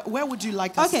 So where would you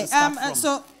like us to start from?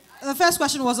 So the first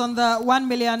question was on the $1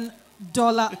 million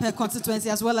per constituency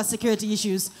as well as security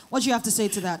issues. What do you have to say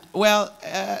to that? Well,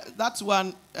 that's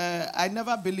one. I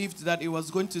never believed that it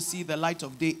was going to see the light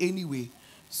of day anyway.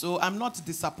 So I'm not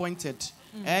disappointed.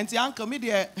 And the uncle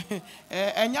media,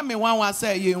 and yami one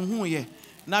say ye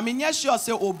na me sure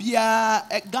say obia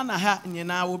Ghana ha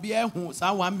nyina obia hu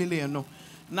sa 1 million no.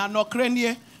 Na no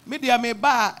krenie media me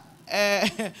ba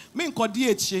me nkodi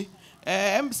echi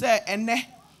em say ene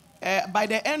by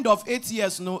the end of 8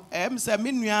 years no em say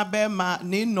me nua be ma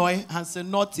ne noi hanse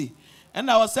naughty. And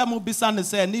I was say mo bisa ne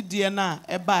say ni die na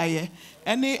e baaye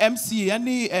any MC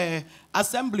any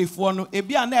assembly for no e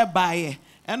bia na e baaye.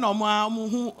 And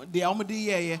who the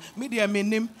year media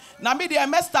minim now media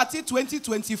may start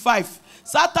 2025.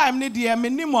 That time need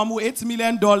minimum $8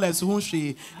 million who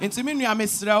she into me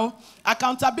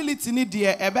accountability need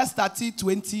the start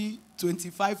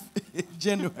 2025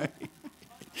 January.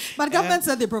 But government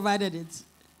said they provided it.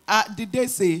 Did they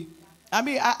say? I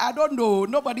mean, I don't know.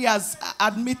 Nobody has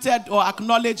admitted or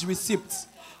acknowledged receipts.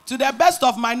 To the best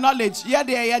of my knowledge, yeah,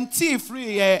 the NT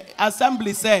free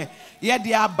assembly say, yeah,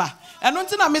 the Abba. And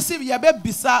until I miss ya be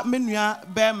bisa menua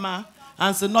bema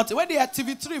and so not where the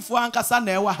TV3 for ankasa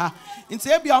na ewa ha. Nti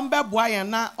e bia ombe boa yen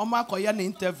na omo akoye na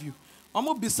interview.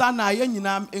 Omo bisa na ye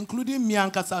nyina including me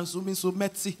ankasa so me so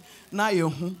meti na ye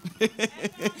hu.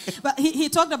 But he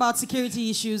talked about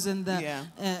security issues in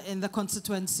the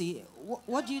constituency.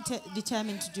 What do you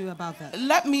determine to do about that?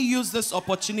 Let me use this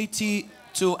opportunity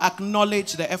to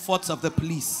acknowledge the efforts of the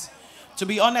police. To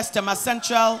be honest, Tema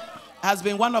Central has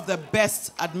been one of the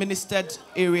best administered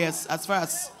areas as far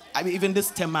as even this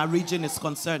Tema region is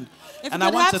concerned. If and we I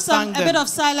could want have to thank them. a bit of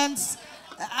silence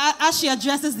as she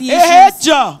addresses the Hey, issues.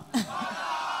 Joe.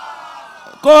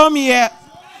 Come here.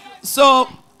 So,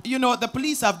 you know, the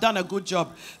police have done a good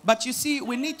job. But you see,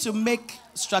 we need to make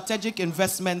strategic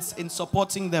investments in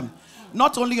supporting them.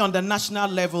 Not only on the national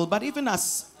level, but even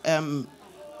as,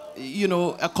 you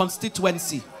know, a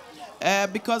constituency.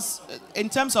 Because in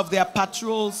terms of their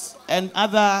patrols and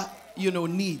other, you know,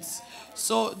 needs.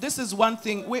 So this is one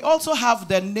thing. We also have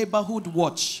the neighborhood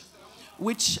watch,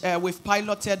 which we've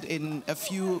piloted in a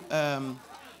few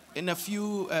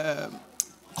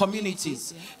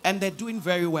communities, and they're doing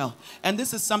very well. And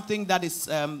this is something that is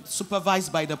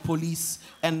supervised by the police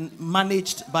and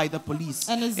managed by the police.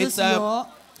 And is this your...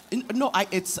 No,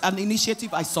 it's an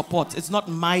initiative I support. It's not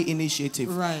my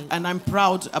initiative. Right. And I'm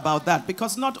proud about that,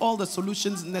 because not all the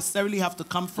solutions necessarily have to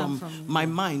come from my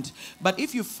mind. But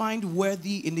if you find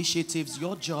worthy initiatives,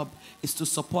 your job is to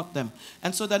support them.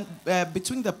 And so then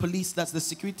between the police, that's the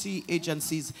security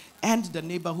agencies, and the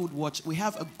neighborhood watch, we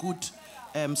have a good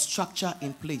structure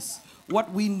in place.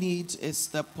 What we need is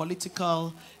the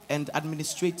political and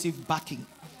administrative backing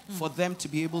for them to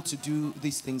be able to do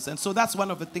these things. And so that's one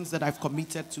of the things that I've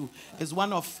committed to.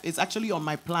 It's actually on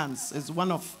my plans. It's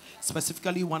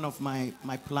specifically one of my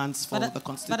plans for the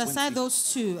constituency. But aside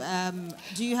those two,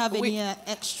 do you have any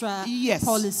extra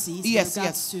policies with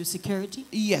regards to security?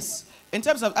 Yes. In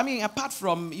terms of, I mean, apart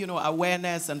from, you know,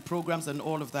 awareness and programs and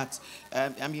all of that,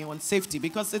 I mean, on safety,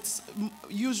 because it's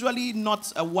usually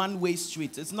not a one-way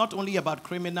street. It's not only about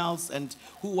criminals and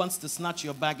who wants to snatch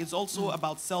your bag. It's also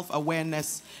about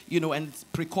self-awareness, you know, and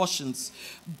precautions.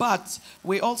 But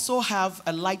we also have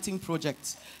a lighting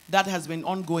project that has been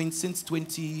ongoing since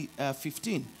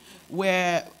 2015.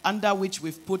 Under which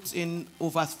we've put in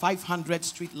over 500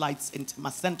 street lights in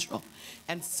Tema Central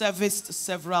and serviced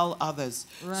several others.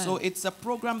 Right. So it's a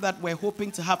program that we're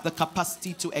hoping to have the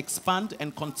capacity to expand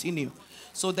and continue.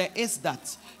 So there is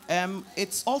that.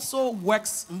 It also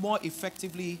works more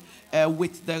effectively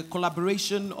with the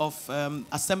collaboration of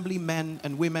assemblymen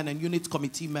and women and unit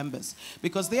committee members,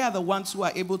 because they are the ones who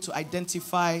are able to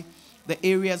identify the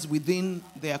areas within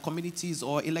their communities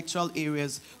or electoral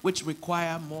areas which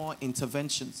require more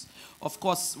interventions. Of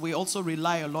course, we also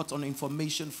rely a lot on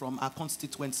information from our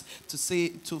constituents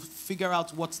to figure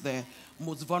out what the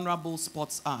most vulnerable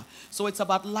spots are. So it's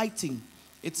about lighting,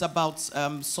 it's about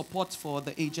support for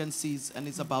the agencies, and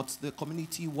it's about the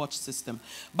community watch system.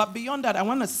 But beyond that, I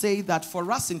want to say that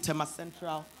for us in Tema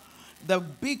Central, the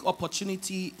big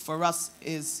opportunity for us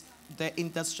is the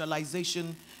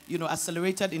industrialization, you know,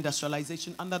 accelerated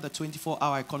industrialization under the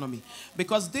 24-hour economy.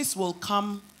 Because this will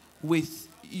come with,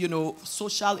 you know,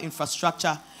 social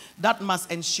infrastructure that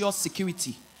must ensure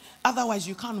security. Otherwise,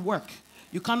 you can't work.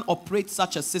 You can't operate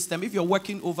such a system. If you're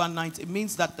working overnight, it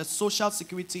means that the social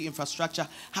security infrastructure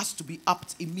has to be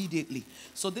upped immediately.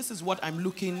 So this is what I'm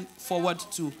looking forward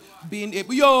to being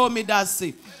able,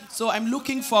 So I'm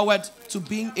looking forward to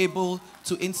being able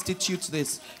to institute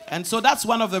this. And so that's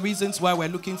one of the reasons why we're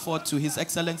looking forward to His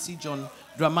Excellency John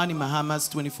Dramani Mahama's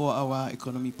 24-hour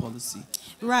economy policy.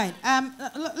 Right.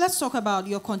 Let's talk about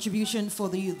your contribution for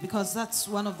the youth, because that's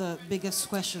one of the biggest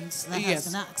questions that has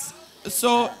been asked.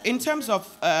 So in terms of,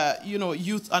 you know,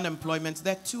 youth unemployment,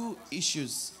 there are two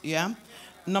issues, yeah?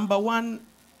 Number one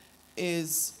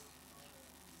is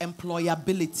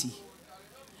employability.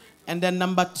 And then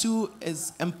number two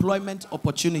is employment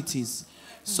opportunities.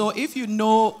 So if you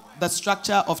know the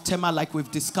structure of Tema, like we've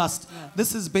discussed,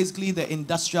 this is basically the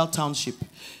industrial township.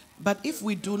 But if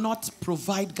we do not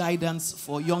provide guidance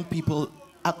for young people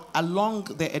along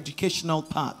the educational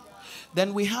path,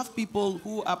 then we have people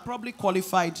who are probably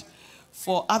qualified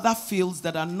for other fields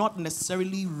that are not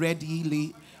necessarily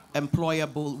readily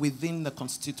employable within the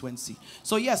constituency.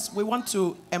 So yes, we want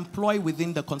to employ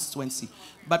within the constituency,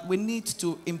 but we need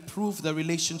to improve the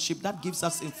relationship that gives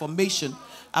us information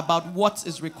about what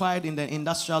is required in the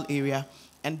industrial area,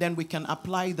 and then we can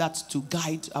apply that to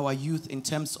guide our youth in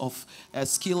terms of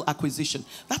skill acquisition.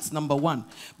 That's number one.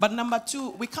 But number two,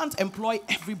 we can't employ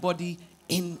everybody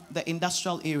in the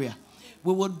industrial area.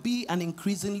 We will be an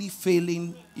increasingly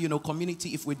failing, you know, community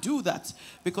if we do that,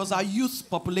 because our youth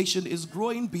population is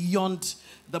growing beyond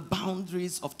the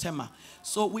boundaries of Tema.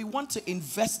 So we want to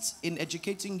invest in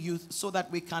educating youth so that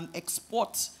we can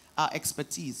export our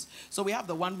expertise. So we have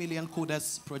the 1 Million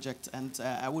Coders project, and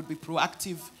I would be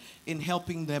proactive in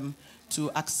helping them to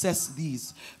access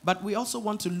these. But we also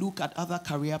want to look at other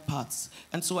career paths.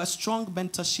 And so a strong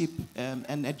mentorship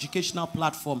and educational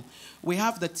platform. We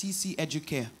have the TC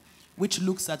Educare, which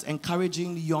looks at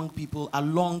encouraging young people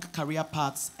along career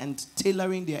paths and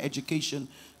tailoring their education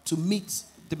to meet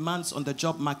demands on the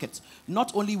job market,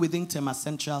 not only within Tema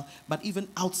Central, but even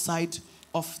outside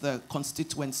of the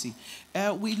constituency.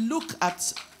 We look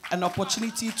at an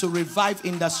opportunity to revive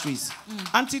industries.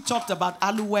 Auntie talked about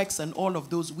Aluworks and all of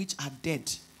those which are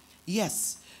dead.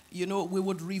 Yes, you know, we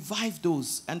would revive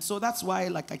those. And so that's why,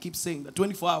 like I keep saying, the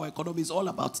 24-hour economy is all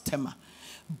about Tema.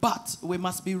 But we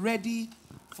must be ready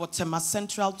for Tema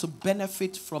Central to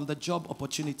benefit from the job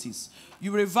opportunities.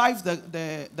 You revive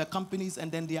the companies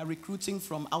and then they are recruiting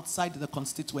from outside the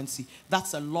constituency.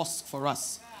 That's a loss for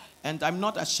us. And I'm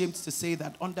not ashamed to say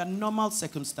that under normal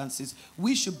circumstances,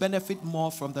 we should benefit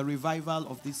more from the revival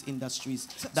of these industries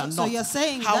than not. So you're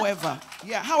saying however,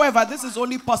 this is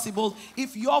only possible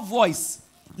if your voice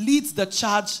leads the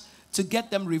charge to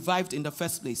get them revived in the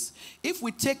first place. If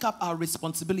we take up our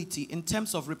responsibility in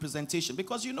terms of representation,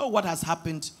 because you know what has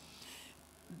happened,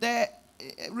 the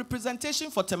representation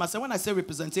for Tema Central, when I say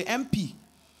representation,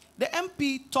 the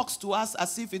MP talks to us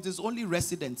as if it is only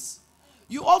residents.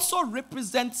 You also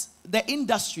represent the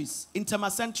industries in Tema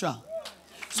Central.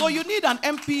 So you need an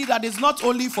MP that is not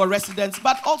only for residents,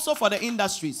 but also for the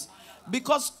industries.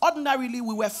 Because ordinarily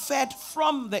we were fed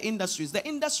from the industries. The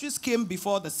industries came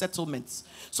before the settlements.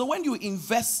 So when you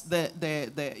invest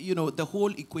the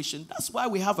whole equation, that's why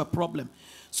we have a problem.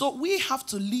 So we have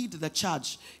to lead the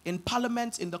charge in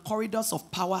Parliament, in the corridors of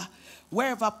power,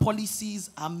 wherever policies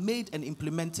are made and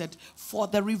implemented for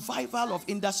the revival of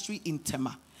industry in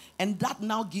Tema. And that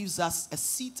now gives us a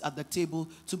seat at the table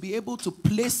to be able to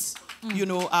place,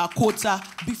 our quota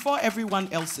before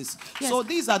everyone else's. Yes. So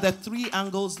these are the three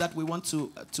angles that we want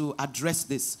to address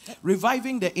this.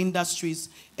 Reviving the industries,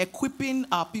 equipping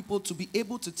our people to be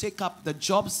able to take up the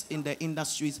jobs in the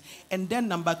industries. And then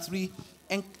number three,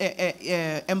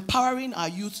 empowering our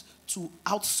youth to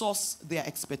outsource their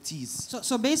expertise.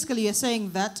 So basically you're saying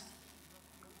that,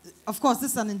 of course,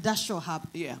 this is an industrial hub.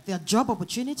 Yeah. There are job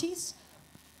opportunities.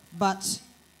 But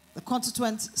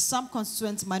some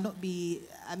constituents might not be,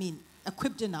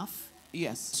 equipped enough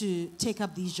to take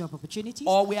up these job opportunities.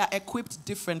 Or we are equipped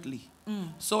differently.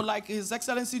 So like His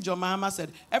Excellency John Mahama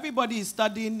said, everybody is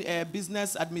studying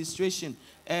business administration.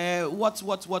 What?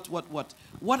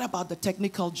 What about the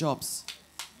technical jobs?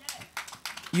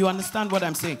 You understand what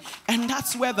I'm saying? And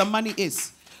that's where the money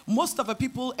is. Most of the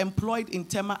people employed in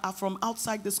Tema are from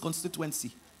outside this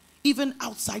constituency, even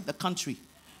outside the country.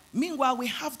 Meanwhile, we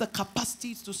have the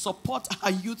capacity to support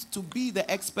our youth to be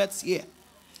the experts here.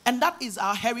 And that is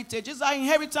our heritage. It's our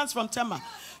inheritance from Tema.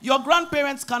 Your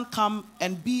grandparents can't come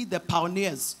and be the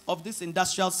pioneers of this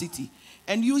industrial city,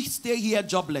 and you stay here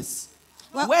jobless.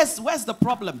 Well, where's the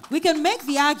problem? We can make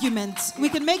the argument.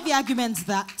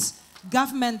 That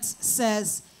government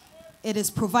says it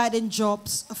is providing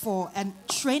jobs for and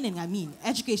training.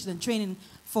 Education and training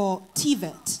for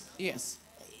TVET. Yes.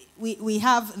 We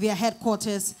have their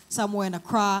headquarters somewhere in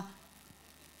Accra.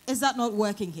 Is that not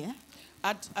working here?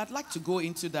 I'd like to go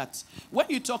into that. When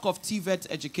you talk of TVET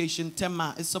education,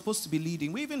 Tema is supposed to be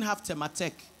leading. We even have Tema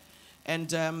Tech and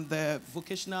the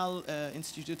Vocational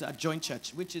Institute at Joint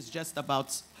Church, which is just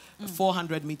about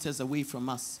 400 meters away from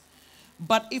us.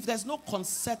 But if there's no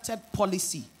concerted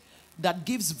policy that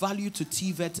gives value to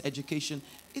TVET education,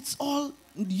 it's all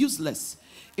useless.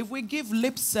 If we give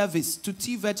lip service to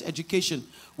TVET education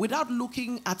without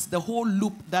looking at the whole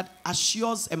loop that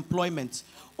assures employment,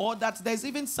 or that there's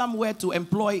even somewhere to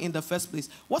employ in the first place,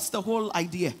 what's the whole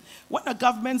idea? When a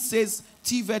government says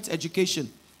TVET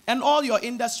education and all your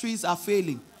industries are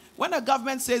failing, when a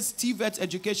government says TVET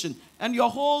education and your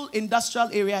whole industrial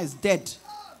area is dead,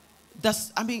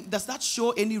 does that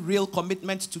show any real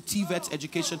commitment to TVET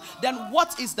education? Then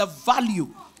what is the value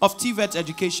of TVET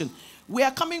education? We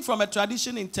are coming from a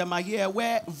tradition in Tema here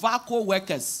where VACO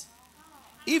workers,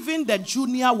 even the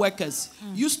junior workers,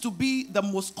 used to be the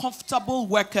most comfortable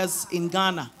workers in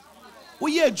Ghana.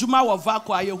 Even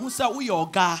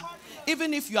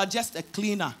if you are just a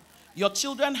cleaner, your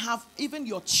children have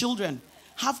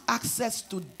access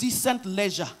to decent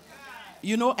leisure,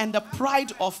 and the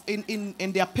pride of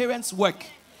in their parents' work.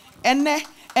 And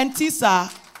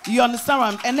Tisa, you understand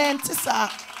what I'm saying?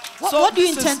 What do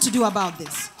you intend to do about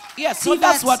this? Yes, so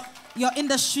that's what... Your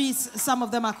industries, some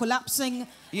of them are collapsing.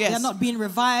 Yes. They're not being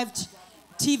revived.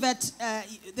 TVET,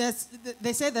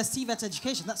 they say there's TVET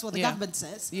education. That's what the government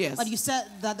says. Yes. But you said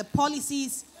that the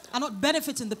policies are not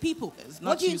benefiting the people.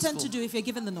 What do you intend to do if you're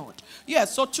given the nod?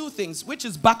 Yes, so two things, which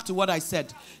is back to what I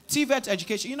said. TVET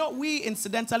education. We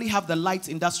incidentally have the light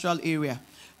industrial area.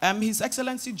 His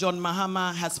Excellency John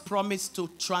Mahama has promised to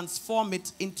transform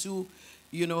it into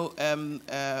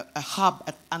a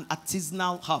hub, an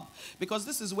artisanal hub. Because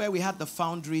this is where we had the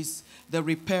foundries, the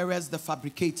repairers, the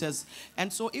fabricators.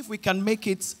 And so if we can make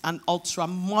it an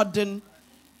ultra-modern,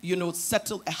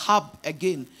 settle a hub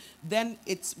again, then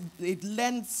it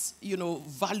lends,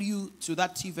 value to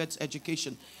that TVET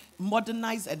education.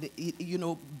 Modernize and,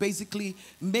 basically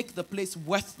make the place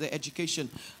worth the education.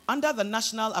 Under the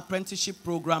National Apprenticeship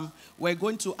Program, we're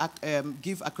going to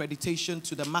give accreditation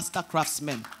to the master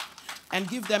craftsmen and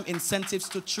give them incentives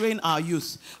to train our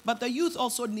youth. But the youth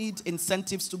also need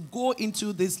incentives to go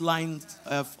into these lines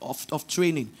of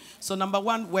training. So number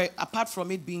one, apart from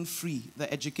it being free,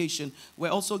 the education, we're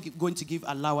also going to give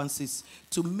allowances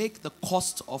to make the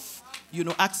cost of,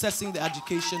 accessing the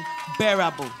education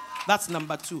bearable. That's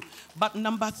number two. But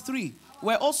number three,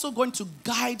 we're also going to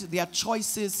guide their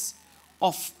choices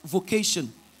of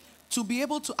vocation to be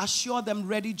able to assure them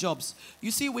ready jobs.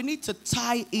 You see, we need to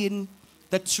tie in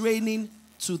the training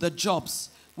to the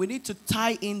jobs. We need to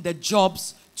tie in the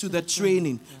jobs to the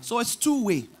training. So it's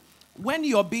two-way. When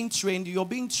you're being trained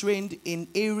in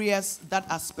areas that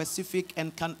are specific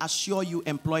and can assure you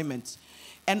employment.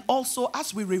 And also,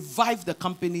 as we revive the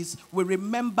companies, we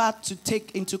remember to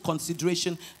take into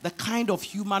consideration the kind of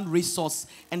human resource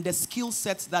and the skill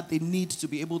sets that they need to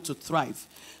be able to thrive.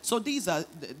 So these are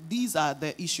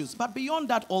the issues. But beyond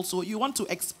that also, you want to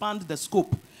expand the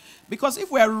scope. Because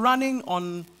if we're running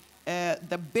on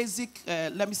the basic,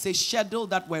 let me say, schedule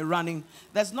that we're running,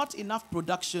 there's not enough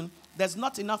production, there's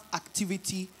not enough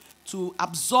activity to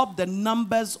absorb the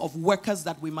numbers of workers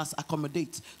that we must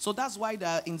accommodate. So that's why there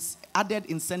are added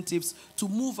incentives to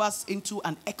move us into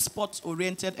an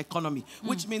export-oriented economy,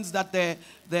 which means that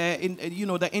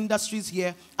the industries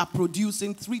here are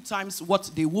producing 3 times what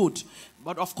they would.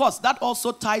 But of course, that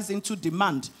also ties into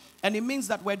demand. And it means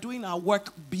that we're doing our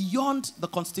work beyond the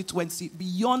constituency,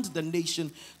 beyond the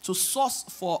nation, to source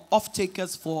for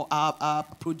off-takers for our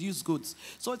produced goods.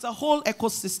 So it's a whole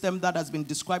ecosystem that has been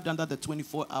described under the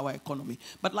 24-hour economy.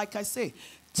 But like I say,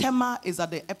 Tema is at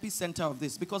the epicenter of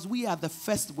this because we are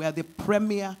the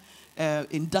premier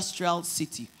industrial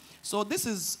city. So this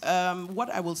is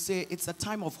what I will say, it's a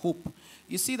time of hope.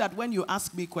 You see that when you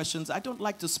ask me questions, I don't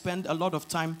like to spend a lot of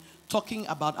time talking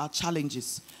about our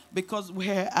challenges, because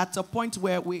we're at a point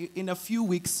where in a few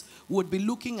weeks, would be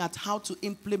looking at how to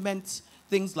implement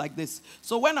things like this.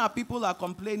 So when our people are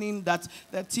complaining that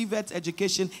the TVET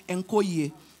education,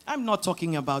 enkoye, I'm not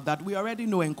talking about that. We already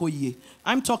know enkoye.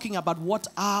 I'm talking about what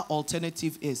our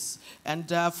alternative is. And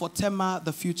for Tema,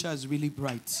 the future is really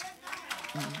bright.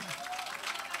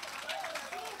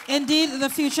 Indeed, the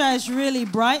future is really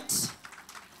bright.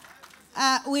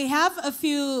 We have a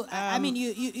few,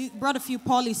 you brought a few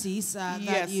policies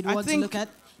that you'd want to look at.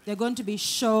 They're going to be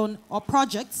shown, or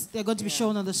projects, they're going to be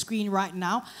shown on the screen right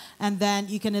now, and then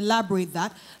you can elaborate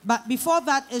that. But before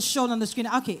that is shown on the screen,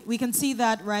 okay, we can see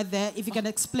that right there. If you can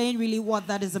explain really what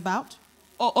that is about.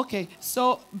 Oh, okay.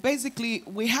 So basically,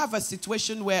 we have a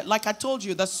situation where, like I told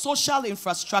you, the social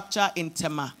infrastructure in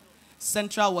Tema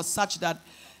Central was such that,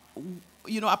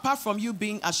 apart from you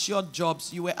being assured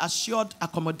jobs, you were assured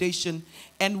accommodation.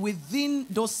 And within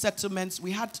those settlements,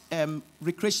 we had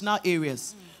recreational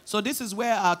areas. So this is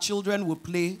where our children will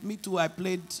play. Me too, I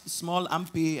played small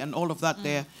ampe and all of that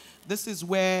there. This is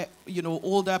where,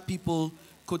 older people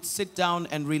could sit down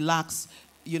and relax,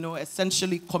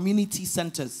 essentially community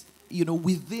centers,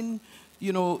 within,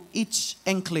 each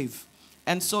enclave.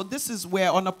 And so this is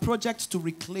where, on a project to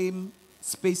reclaim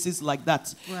spaces like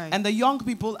that. Right. And the young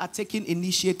people are taking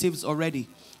initiatives already.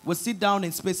 We'll sit down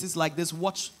in spaces like this,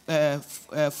 watch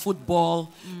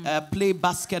football, play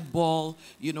basketball,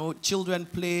 children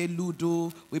play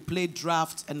Ludo, we play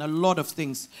draft, and a lot of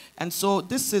things. And so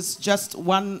this is just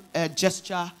one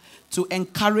gesture to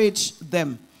encourage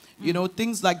them.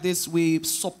 Things like this, we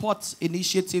support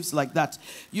initiatives like that.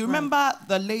 You remember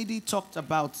the lady talked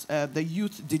about the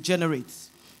youth degenerates.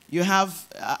 You have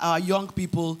our young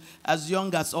people as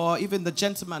young as, or even the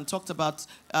gentleman talked about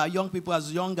young people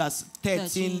as young as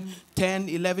 13, 10,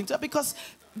 11. Because,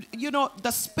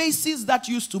 the spaces that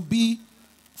used to be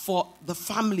for the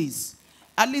families,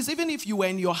 at least even if you were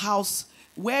in your house,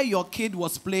 where your kid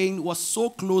was playing was so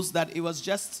close that it was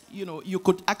just, you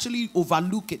could actually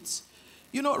overlook it.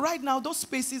 Right now, those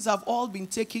spaces have all been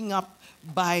taken up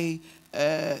by,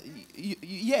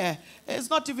 it's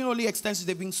not even only extensions,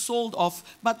 they've been sold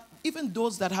off, but even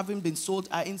those that haven't been sold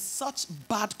are in such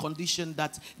bad condition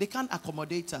that they can't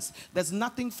accommodate us. There's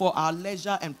nothing for our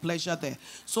leisure and pleasure there.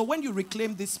 So when you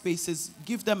reclaim these spaces,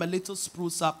 give them a little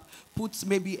spruce up, put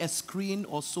maybe a screen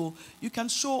or so, you can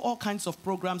show all kinds of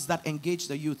programs that engage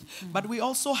the youth. But we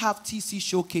also have TC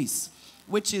Showcase.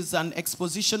 which is an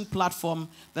exposition platform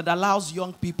that allows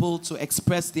young people to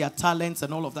express their talents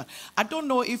and all of that. I don't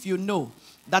know if you know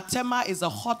that Tema is a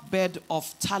hotbed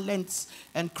of talents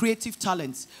and creative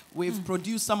talents. We've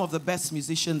produced some of the best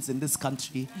musicians in this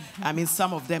country. I mean,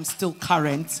 some of them still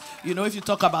current. You know, if you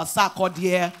talk about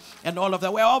Sarkodie and all of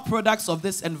that, we're all products of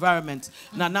this environment.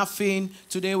 Nana Finn,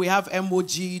 today we have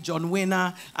MOG, John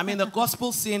Winner. I mean, the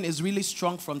gospel scene is really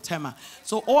strong from Tema.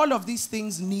 So all of these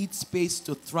things need space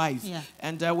to thrive. Yeah.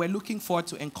 And we're looking forward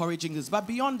to encouraging this. But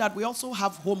beyond that, we also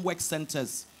have homework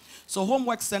centers. So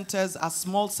homework centers are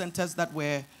small centers that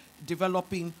we're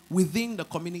developing within the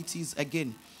communities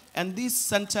again. And these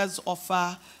centers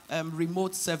offer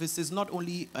remote services, not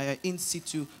only in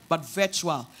situ, but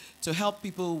virtual, to help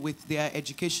people with their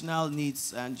educational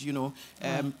needs and, you know,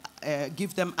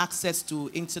 give them access to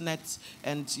internet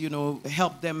and, you know,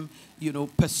 help them, you know,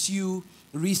 pursue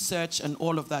research and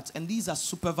all of that. And these are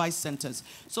supervised centers.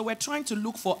 So we're trying to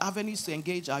look for avenues to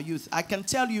engage our youth. I can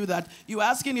tell you that you were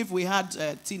asking if we had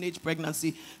teenage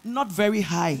pregnancy, not very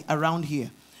high around here.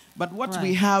 But what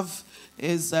we have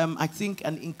is, I think,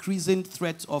 an increasing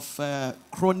threat of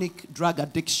chronic drug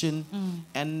addiction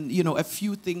and, you know, a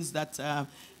few things that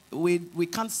we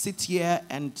can't sit here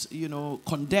and, you know,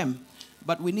 condemn.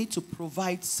 But we need to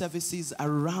provide services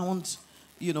around,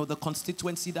 you know, the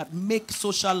constituency that make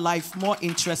social life more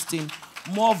interesting,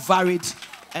 more varied,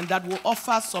 and that will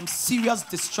offer some serious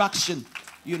distraction,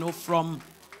 you know, from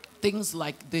things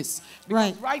like this.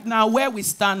 Because right now, where we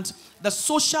stand, the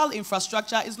social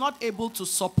infrastructure is not able to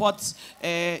support,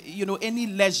 you know, any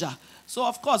leisure. So,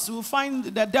 of course, we'll find,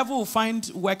 the devil will find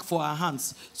work for our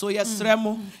hands. So, yes,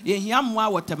 Remo, ye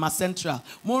Tema Central,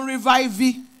 mon revive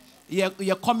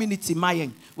your community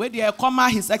mayeng. Where the comma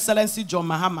His Excellency John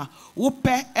Mahama,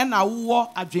 Wupe and a war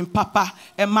a dream papa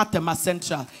and Tema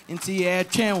Central into your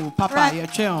chain, papa, your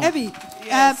chain. Abby,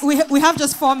 we have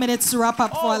just 4 minutes to wrap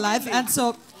up for our life, and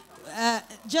so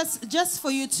just for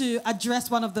you to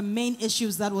address one of the main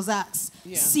issues that was asked,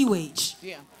 sewage.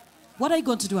 Yeah. What are you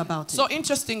going to do about it? So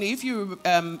interestingly, if you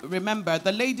remember,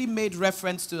 the lady made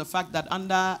reference to the fact that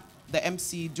under the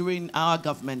MC during our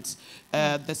government,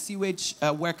 the sewage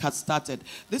work has started.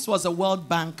 This was a World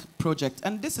Bank project,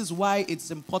 and this is why it's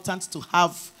important to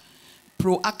have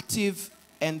proactive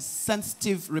and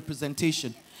sensitive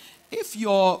representation. If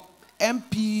your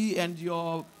MP and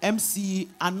your MC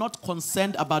are not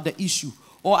concerned about the issue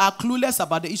or are clueless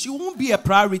about the issue, it won't be a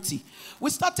priority. We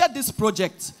started this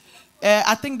project.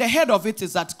 I think the head of it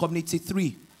is at Community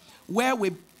 3, where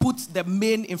we put the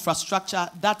main infrastructure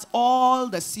that all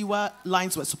the sewer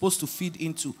lines were supposed to feed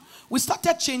into. We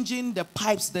started changing the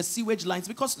pipes, the sewage lines,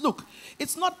 because look,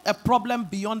 it's not a problem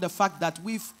beyond the fact that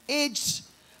we've aged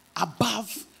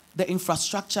above the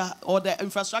infrastructure, or the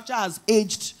infrastructure has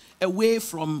aged away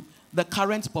from the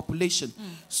current population.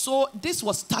 So this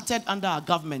was started under our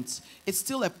government. It's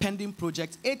still a pending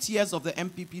project. 8 years of the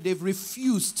MPP, they've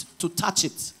refused to touch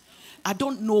it. I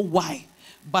don't know why,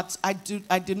 but I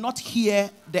did not hear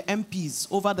the MPs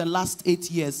over the last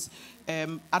 8 years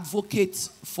advocate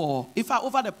for,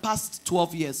 over the past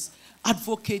 12 years,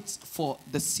 advocate for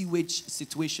the sewage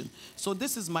situation. So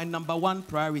this is my #1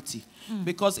 priority,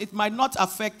 because it might not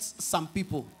affect some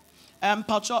people.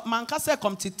 Mankase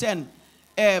Committee 10,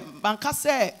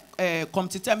 Mankase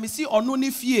Committee 10, me see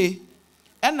onuni fie,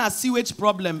 and a sewage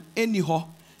problem anyhow.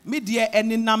 Me dear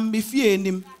any nam me fie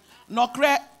nim.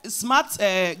 Nokre smart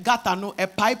gata no a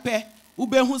pipe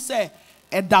ube who say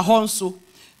a dahonso.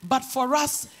 But for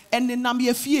us, and the namie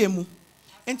fiemu.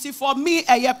 And for me,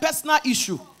 a personal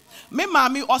issue. Me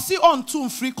mami osi on 2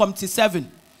 free Committee 7.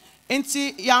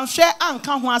 Enti yanshe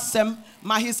anka ho asem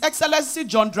ma His Excellency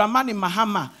John Dramani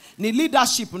Mahama ni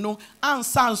leadership no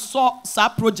ansan so sa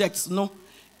projects no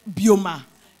bioma.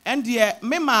 And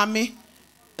me mami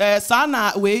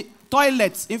sana we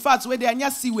toilets, in fact, where they are near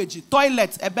sewage,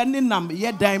 toilets, a beninam, ye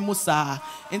daimusa.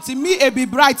 Inti me e be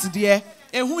bright dear,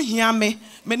 e hu hear me.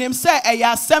 Me name say a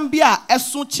ya sembia, a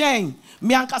sun chain,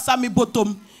 me ankasa mi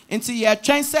bottom, inti ye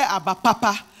chain say aba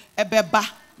papa, e beba,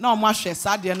 no mwashe,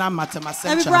 sadia na Tema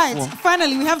Central. Right.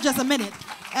 Finally, we have just a minute.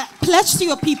 Pledge to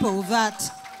your people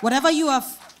that whatever you have,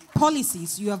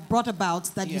 policies you have brought about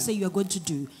that you say you are going to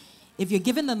do, if you're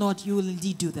given the nod, you will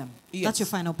indeed do them. Yes. That's your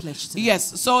final pledge today.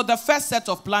 Yes. So the first set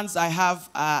of plans I have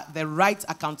are the right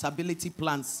accountability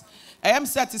plans. I am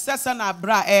set to na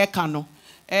bra kano.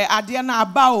 Adiana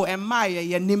abao and my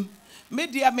yenim.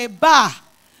 Media me ba.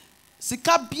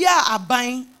 Sika bia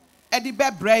abain.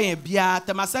 Edibe brain bia.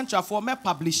 Tema Central for me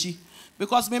publishi.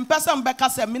 Because me person beka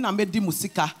se me na me di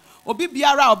musika. Obi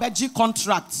biara obeji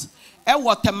contract.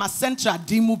 Ewo Tema Central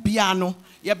di mu biano.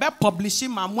 ye be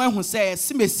publishing ma mo hu say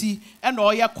simesi e na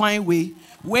oye kwan we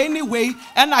anyway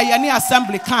and I any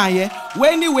assembly can ye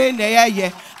anyway na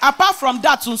ye. Apart from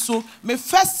that also my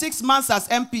first 6 months as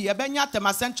MP ye benya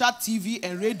Tema Central TV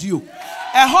and radio e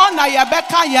ho na ye be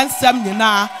kan ye nsem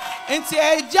nyina enti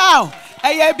e jaw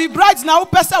e ye be bright na wo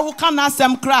pese wo kan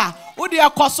asem kra wo de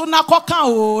akoso na kokan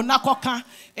o na kokan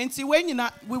enti we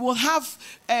nyina we will have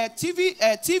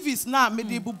TVs now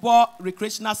medibubo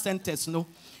recreational centers. No,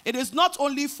 it is not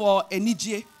only for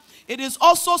Enije. It is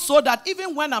also so that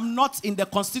even when I'm not in the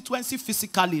constituency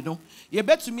physically, no, you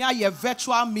bet to me your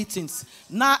virtual meetings.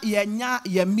 Now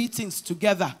your meetings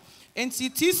together. And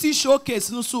TC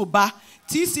showcase no so ba,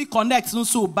 TC connect no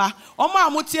so ba. Oma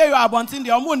amutie you abontin the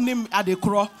omo nim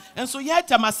adekro. And so ye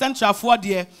Tema Central for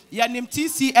there, ye nim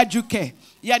TC educare.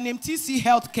 Your name TC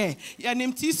Healthcare, your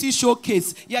name TC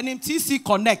Showcase, your name TC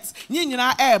Connect.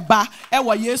 Nyina eba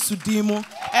ewa Yesu dimo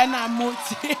ena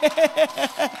muti.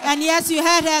 And yes, you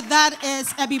heard her. That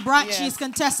is Abby Bright. Yes. She's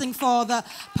contesting for the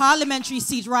parliamentary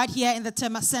seat right here in the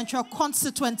Tema Central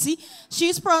constituency.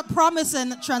 She's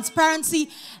promising transparency,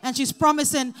 and she's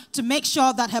promising to make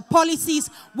sure that her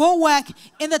policies will work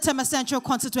in the Tema Central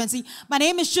constituency. My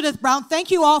name is Judith Brown.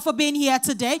 Thank you all for being here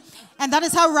today. And that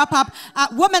is how we wrap up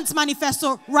Women's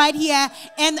Manifesto right here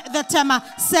in the Tema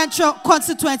Central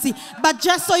constituency. But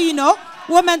just so you know,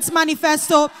 Women's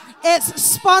Manifesto is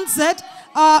sponsored,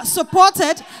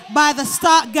 supported by the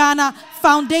Start Ghana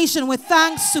Foundation with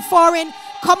thanks to Foreign,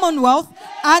 Commonwealth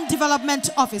and Development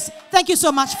Office. Thank you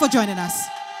so much for joining us.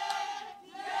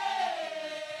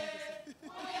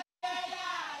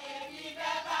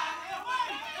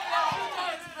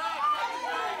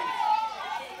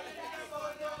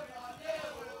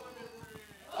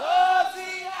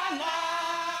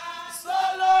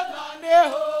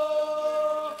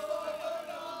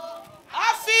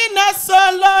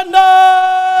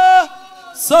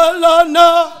 Solo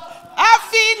no,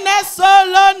 afine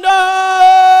solo no,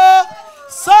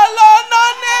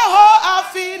 neho,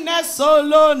 afine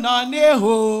solo no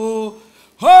neho,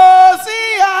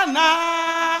 Hosiana,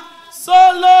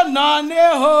 solo no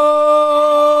neho,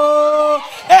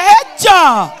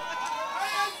 echa.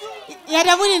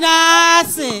 Yadamuni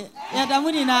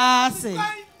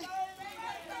nase.